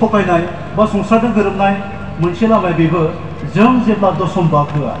इसोरखौ थगायनाय बा संसारजों गोरोबनाय मोनसे लामाया बेबो जों जेब्ला दशम भाग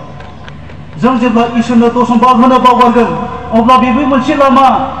होआ, जों जेब्ला इसोरनो दशम भाग होनो बावगारगोन, अब्ला बेबो मोनसे लामा,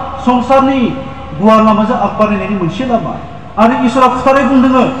 संसारनि गुवार लामाजों आगबारायनायनि मोनसे लामा। आरो इसोरा खोथारै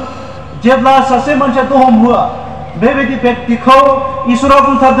बुंदों जेब्ला सासे मानसिया दहम होआ, बेबायदि व्यक्तिखौ इसोरा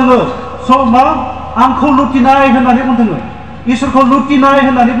बुंथारदों मा? आंखौ लुटिनाय होननानै बुंदों, इसोरखौ लुटिनाय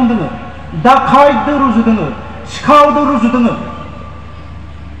होननानै बुंदों, दाखायदो रुजुदों, सिखावदो रुजुदों।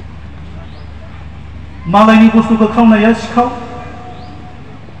 मालायनि बुस्थुखौ खावनाया सिखाव,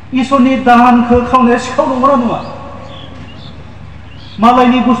 इसोरनि दानखौ खावनाया सिखाव नंगौना नङा?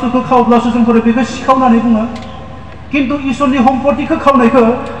 मालायनि बुस्थुखौ खावब्लासो जोंफोर बेखौ सिखाव होननानै बुङो। किन्तु इसोरनि सम्पतिखौ खावनायखौ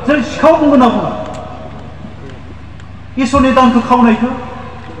जों सिखाव बुंगोन ना बुङा? इसोरनि दानखौ खावनायखौ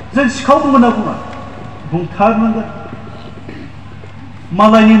जों सिखाव बुंगोन ना बुङा? बुंथारनांगोन।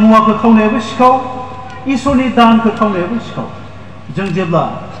 मालायनि मुवाखौ खावनायाबो सिखाव, इसोरनि दानखौ खावनायाबो सिखाव। जों जेब्ला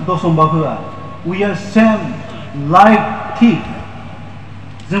दशमबा होआ, we are same like thief,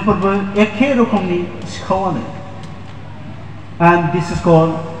 जोंफोरबो एखे रोखोमनि सिखावानो। And this is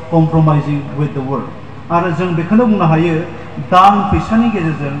called compromising with the word. आरो जों बेखौनो बुंनो हायो, दान फैसानि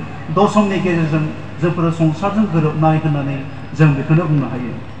गेजेरजों, दशमनि गेजेरजों जोंफोर संसारजों गोरोबनाय होननानै जों बेखौनो बुंनो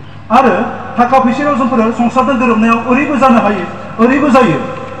हायो। आरो थाखा फैसायाव जोंफोर संसारजों गोरोबनायाव ओरैबो जानो हायो, ओरैबो जायो।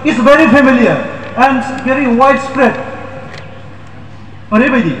 It's very familiar and very widespread.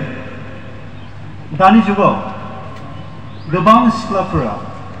 ओरैबायदि दानि जुगाव गोबां सिख्लाफोरा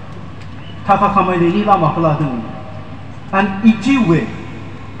थाखा खामायनायनि लामाखौ लादों। An easy way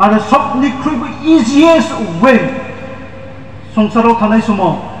आरो सबनिख्रुइबो easiest way, संसाराव थानाय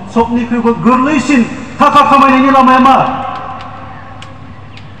समाव सबनिख्रुइबो गोरलैसिन थाखा खामायनायनि लामाया मा?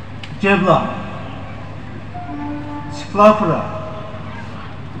 जेब्ला सिख्लाफोरा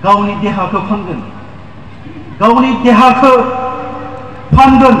गावनि देहाखौ फानगोन, गावनि देहाखौ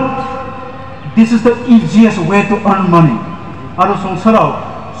फानगोन, this is the easiest way to earn money. आरो संसाराव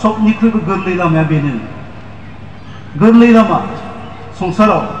सबनिख्रुइबो गोरलै लामाया बेनो। गोरलै लामा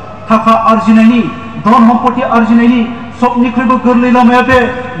संसाराव थाखा आरजिनायनि, धन सम्पति आरजिनायनि सबनिख्रुइबो गोरलै लामाया बे।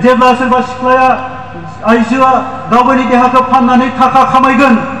 जेब्ला सोरबा सिख्लाया, आइजोआ गावनि देहाखौ फाननानै थाखा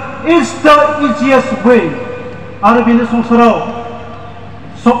खामायगोन, it's the easiest way। आरो बेनो संसाराव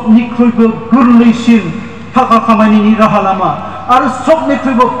सबनिख्रुइबो गोरलैसिन थाखा खामायनायनि राहा लामा, आरो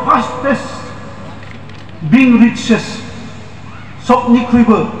सबनिख्रुइबो फास्टेस्ट, being richest,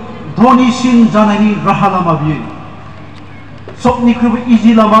 सबनिख्रुइबो धनिसिन जानायनि राहा लामा बियो। सबनिख्रुइबो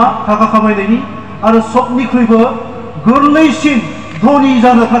इजि लामा थाखा खामायनायनि, आरो सबनिख्रुइबो गोरलैसिन धनि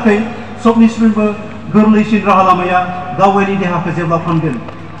जानो थाखाय सबनिख्रुइबो गोरलैसिन राहा लामाया गावनि देहाखौ जेब्ला फानगोन,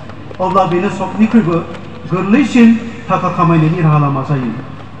 अब्ला बेनो सबनिख्रुइबो गोरलैसिन थाखा खामायनायनि राहा लामा जायो।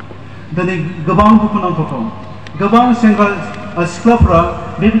 दिनै गोबां दुखुनांथाव, गोबां सेंग्रा सिख्लाफ्रा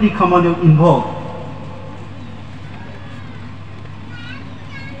बेबायदि खामानियाव इनभल्भ।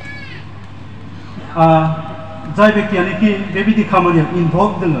 जाय बेक्तियानोखि बेबायदि खामानियाव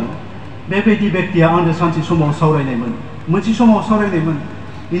इनभल्भ दङ, बेबायदि बेक्तिया आंजों सानसे समाव सावरायनायमोन, मोनसे समाव सावरायनायमोन।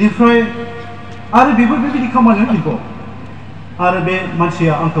 बेनिफ्राय आरो बेबो बेबायदि खामानियाव इनभल्भ। आरो बे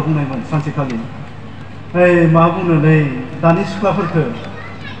मानसिया आंखौ बुंनायमोन सानसेखालि, मा बुंनोलै दानि सिख्लाफोरखौ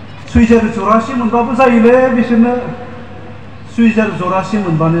सुइजार जरासे मोनबाबो जायोलै, बिसोरनो सुइजार जरासे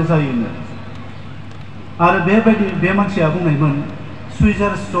मोनबानो जायोनो। आरो बेबायदि बे मानसिया बुंनायमोन,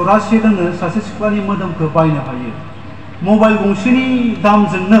 सुइजार जरासेजोंनो सासे सिख्लानि मोदोमखौ बायनो हायो। मबाइल गंसेनि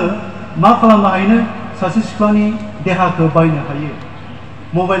दामजोंनो मा खालामनो हायोनो, सासे सिख्लानि देहाखौ बायनो हायो।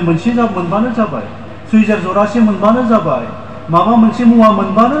 मबाइल मोनसे मोनबानो जाबाय, सुइजार जरासे मोनबानो जाबाय, माबा मोनसे मुवा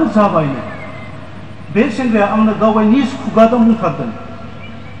मोनबानो जाबायनो। बे सेंग्राया आंनो गावनि खुगाजों बुंथारदों।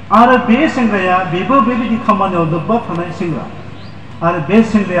 आरो बे सेंग्राया, बेबो बेबायदि खामानियाव लोब्बा थानाय सेंग्रा। आरो बे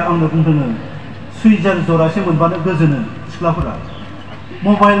सेंग्राया आंनो बुंदों, सुइजार जरासे मोनबानो गोजोनो सिख्लाफोरा,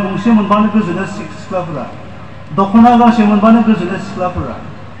 मबाइल गंसे मोनबानो गोजोनो सिख्लाफोरा, दख'ना गांसे मोनबानो गोजोनो सिख्लाफोरा।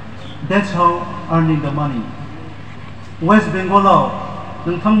 That's how earning the money. West बेंगलाव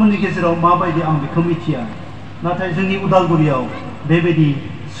नोंथांमोननि गेजेराव माबायदि आं बेखौ मिथिया, नाथाय जोंनि उदालगुरियाव बेबायदि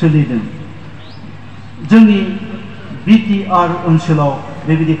सोलिदों। जोंनि BTR ओनसोलाव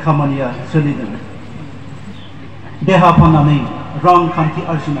बेबायदि खामानिया सोलिदों। देहा फाननानै रांखान्थि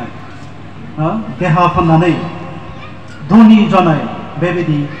आरजिनाय, देहा फाननानै धनि जानाय,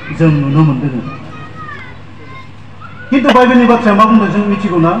 बेबायदि जों नुनो मोनदों। किन्तु बाइबेलनि बाथ्राया मा बुंदों जों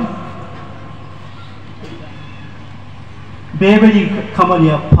मिथिगौ ना? बेबायदि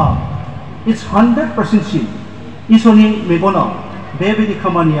खामानिया पाप। इट्स 100% सिन। इसोरनि मेगनाव बेबायदि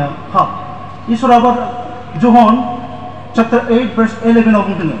खामानिया पाप। इसोराबो जहन चैप्टार 8 verse 11 आव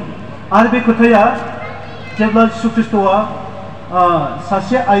बुंदों। आरो बे खोथाया जेब्ला जिसु ख्रिस्टआ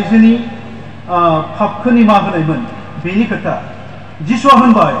सासे आइजोनि पापखौ निमाहा होनायमोन, बेनि खोथा। जिसुआ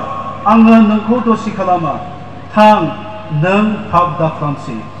होनबाय, आङो नोंखौ दसि खालामा, थां नों पाप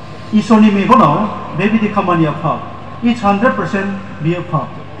दाखालामसै। इसोरनि मेगनाव बेबायदि खामानिया पाप। It's 100% बियो पाप।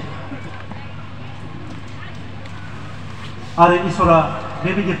 आरो इसोरा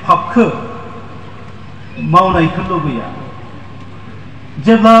बेबायदि पापखौ मावनायखौ लुबैया।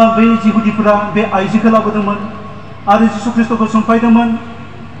 जेब्ला बे जिहुदिफोरा बे आइजोखौ लाबोदोंमोन आरो जिसु ख्रिस्टखौ संफायदोंमोन,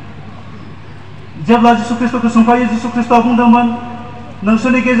 जेब्ला जिसु ख्रिस्टखौ संफायो, जिसु ख्रिस्टआ बुंदोंमोन,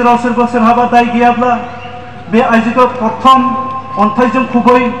 नोंसोरनि गेजेराव सोरहाबा दाय गैयाब्ला बे आइजोखौ प्रथम अन्थाइजों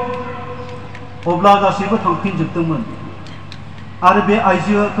खुबै। अब्ला गासैबो थांफिनजोबदोंमोन। आरो बे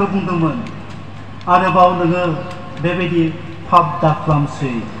आइजोखौ बुंदोंमोन, आरोबाव नोङो बेबायदि पाप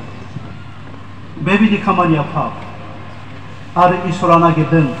दाखालामसै। बेबायदि खामानिया पाप आरो इसोरा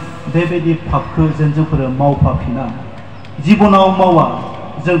नागिरदों बेबायदि पापखौ जेन जोंफोरो मावफाफिना जिबनाव मावा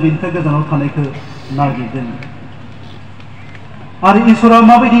जों बेनिफ्राय गोजानाव थानायखौ नागिरदों आरो इसोरा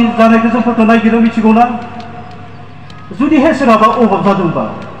माबायदि जानायखौ जोंफोरखौ नागिरो मिथिगौना जुदिहाय सोरहाबा अभाब जादोंबा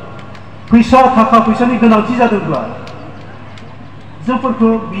फैसा थाखा फैसानि गोनांथि जादोंब्ला जोंफोरखौ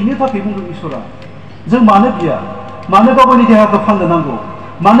बिनो थाखाय बुंदों इसोरा जों मानो बिया मानो गावनि देहाखौ फाननो नांगौ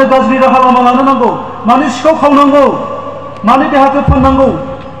मानो गाज्रि राहा लामा लानो नांगौ मानो सिखाव खावनांगौ मानो देहाखौ फाननांगौ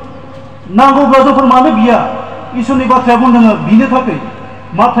नांगौब्ला जोंफोर मानो बिया इसोरनि बाथ्राया बुंदों बिनो थाखाय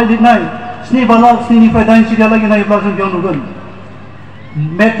माथाय लिरनाय 7:7 दाइन सिरियालागै नायोब्ला जों बेयाव नुगोन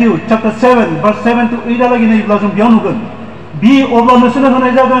Matthew chapter 7 verse 7 to 8 लागि नायोब्ला जों बेयाव नुगोन बि अब्ला नोंसोरनो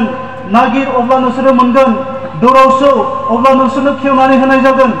होनाय जागोन नागिर अब्ला नोंसोरो मोनगोन दरावसो अब्ला नोंसोरनो खेवनानै होनाय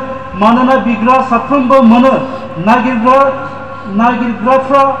जागोन मानोना बिग्रा साफ्रोमबो मोनो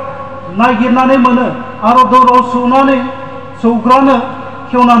नागिरग्राफ्रा नागिरनानै मोनो आरो दराव सौग्रानो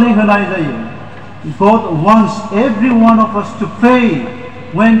खेवनानै होनाय जायो God wants every one of us to pray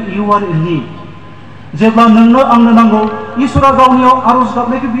when you are in need जेब्ला नोंनो आंनो नांगौ इसोरा गावनियाव आरज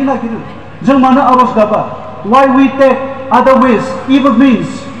गाबनायखौ बियो नागिरो जों मानो आरज गाबा why we take other ways evil means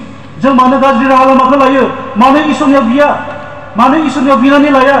जों मानो गाज्रि राहा लामाखौ लायो मानो इसोरनियाव बिया मानो इसोरनियाव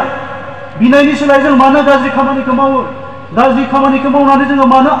बिनानै लाया बिनायनि सोलाय जों मानो गाज्रि खामानिखौ मावो गाज्रि खामानिखौ मावनानै जोङो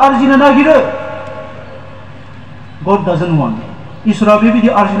मानो आरजिनो नागिरो God doesn't want इसोरा बेबायदि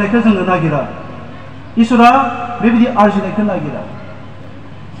आरजिनायखौ जोङो नागिरा इसोरा बेबायदि आरजिनायखौ नागिरा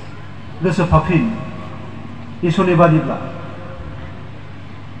गोसो फाफिन इसोरनि बादिब्ला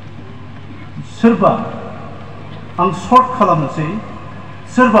सोरबा आं सर्ट खालामनोसै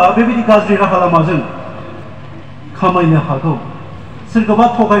सोरबा बेबायदि गाज्रि राहा लामाजों खामायनो हागौ सोरखौबा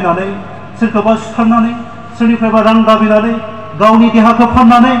थगायनानै सोरखौबा सुथारनानै सोरनिफ्रायबा रां दाबिनानै गावनि देहाखौ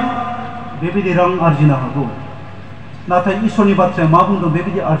फाननानै बेबायदि रां आरजिनो हागौ नाथाय इसोरनि बाथ्राया मा बुंदों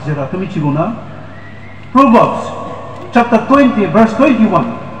बेबायदि आरजिग्राखौ मिथिगौना Proverbs chapter 20 verse 21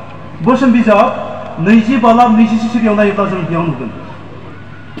 बोसोन बिजाब 20-24 सिरियाव नायोब्ला जों बेयाव नुगोन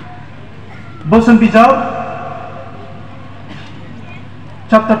बोसोन बिजाब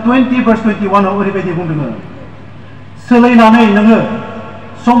chapter 20 verse 21 आव ओरैबायदि बुंदों सोलायनानै नोङो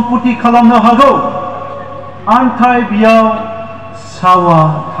सम्पति खालामनो हागौ आन्थाय बियाव सावा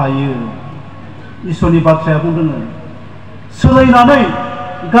थायो इसोरनि बाथ्राया बुंदों सोलायनानै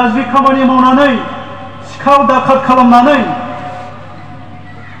गाज्रि खामानि मावनानै सिखाव दाखात खालामनानै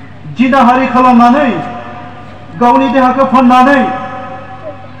जिनाहारि खालामनानै गावनि देहाखौ फाननानै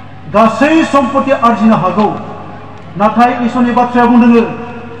गासै सम्पति आरजिनो हागौ नाथाय इसोरनि बाथ्राया बुंदों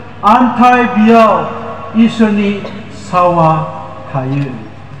आन्थाय बियाव इसोरनि सावा थायो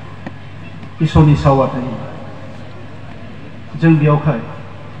इसोरनि सावा थायो जों बेयावखाय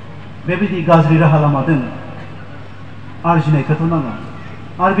बेबायदि गाज्रि राहा लामादों आरजिनायखौथ' नाङा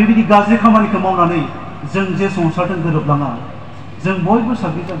आरो बेबायदि गाज्रि खामानिखौ मावनानै जों जे संसारजों गोरोबलाङा जों बयबो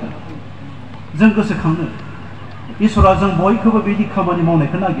साग्रिद जागोन जों गोसोखाङो इसोरा जों बयखौबो बेबायदि खामानि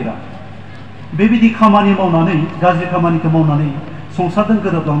मावनायखौ नागिरा बेबायदि खामानि मावनानै गाज्रि खामानिखौ मावनानै संसारजों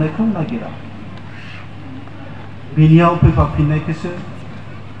गोरोबलांनायखौ नागिरा बिनियाव फैफाफिननायखौसो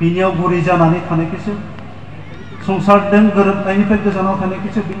बिनियाव गुरै जानानै थानायखौसो संसारजों गोरोबनायनिफ्राय गोजानाव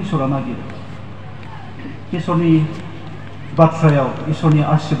थानायखौसो बे इसोरा नागिरो इसोरनि बाथ्रायाव इसोरनि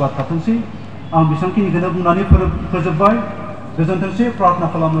आशीर्बाद थाथोंसै आं बेसेबांखिनिखौनो बुंनानै फोजोबबाय गोजोनथोंसै प्रार्थना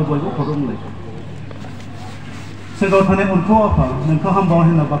खालामनो बयबो खर' बुंलायसै सोरगोआव थानाय अनखौ आफा नोंखौ हामबाय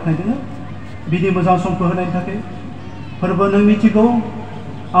होनना बाख्नायदों बिदि मोजां समखौ होनायनि थाखाय फोरबो नों मिथिगौ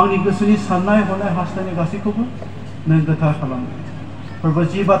आंनि गोसोनि साननाय हनाय हास्थायनाय गासैखौबो नों गोथार खालामो फोरबो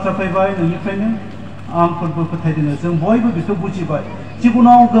जि बाथ्रा फैबाय नोंनिफ्रायनो आं फोरबो फोथायदों जों बयबो बेखौ बुजिबाय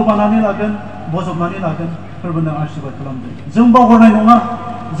जिबनाव गोबानानै लागोन बजबनानै लागोन फोरबो नों आशीर्बाद खालामदों जों बावगारनाय नङा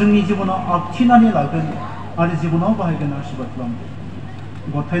जोंनि जिबनाव आखिनानै लागोन आरो जिबनाव बाहायगोन आशीर्बाद खालामदों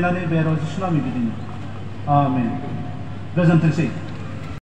गथायनानै बे राव जिसु नामनि बिदिनो आमेन गोजोनथोंसै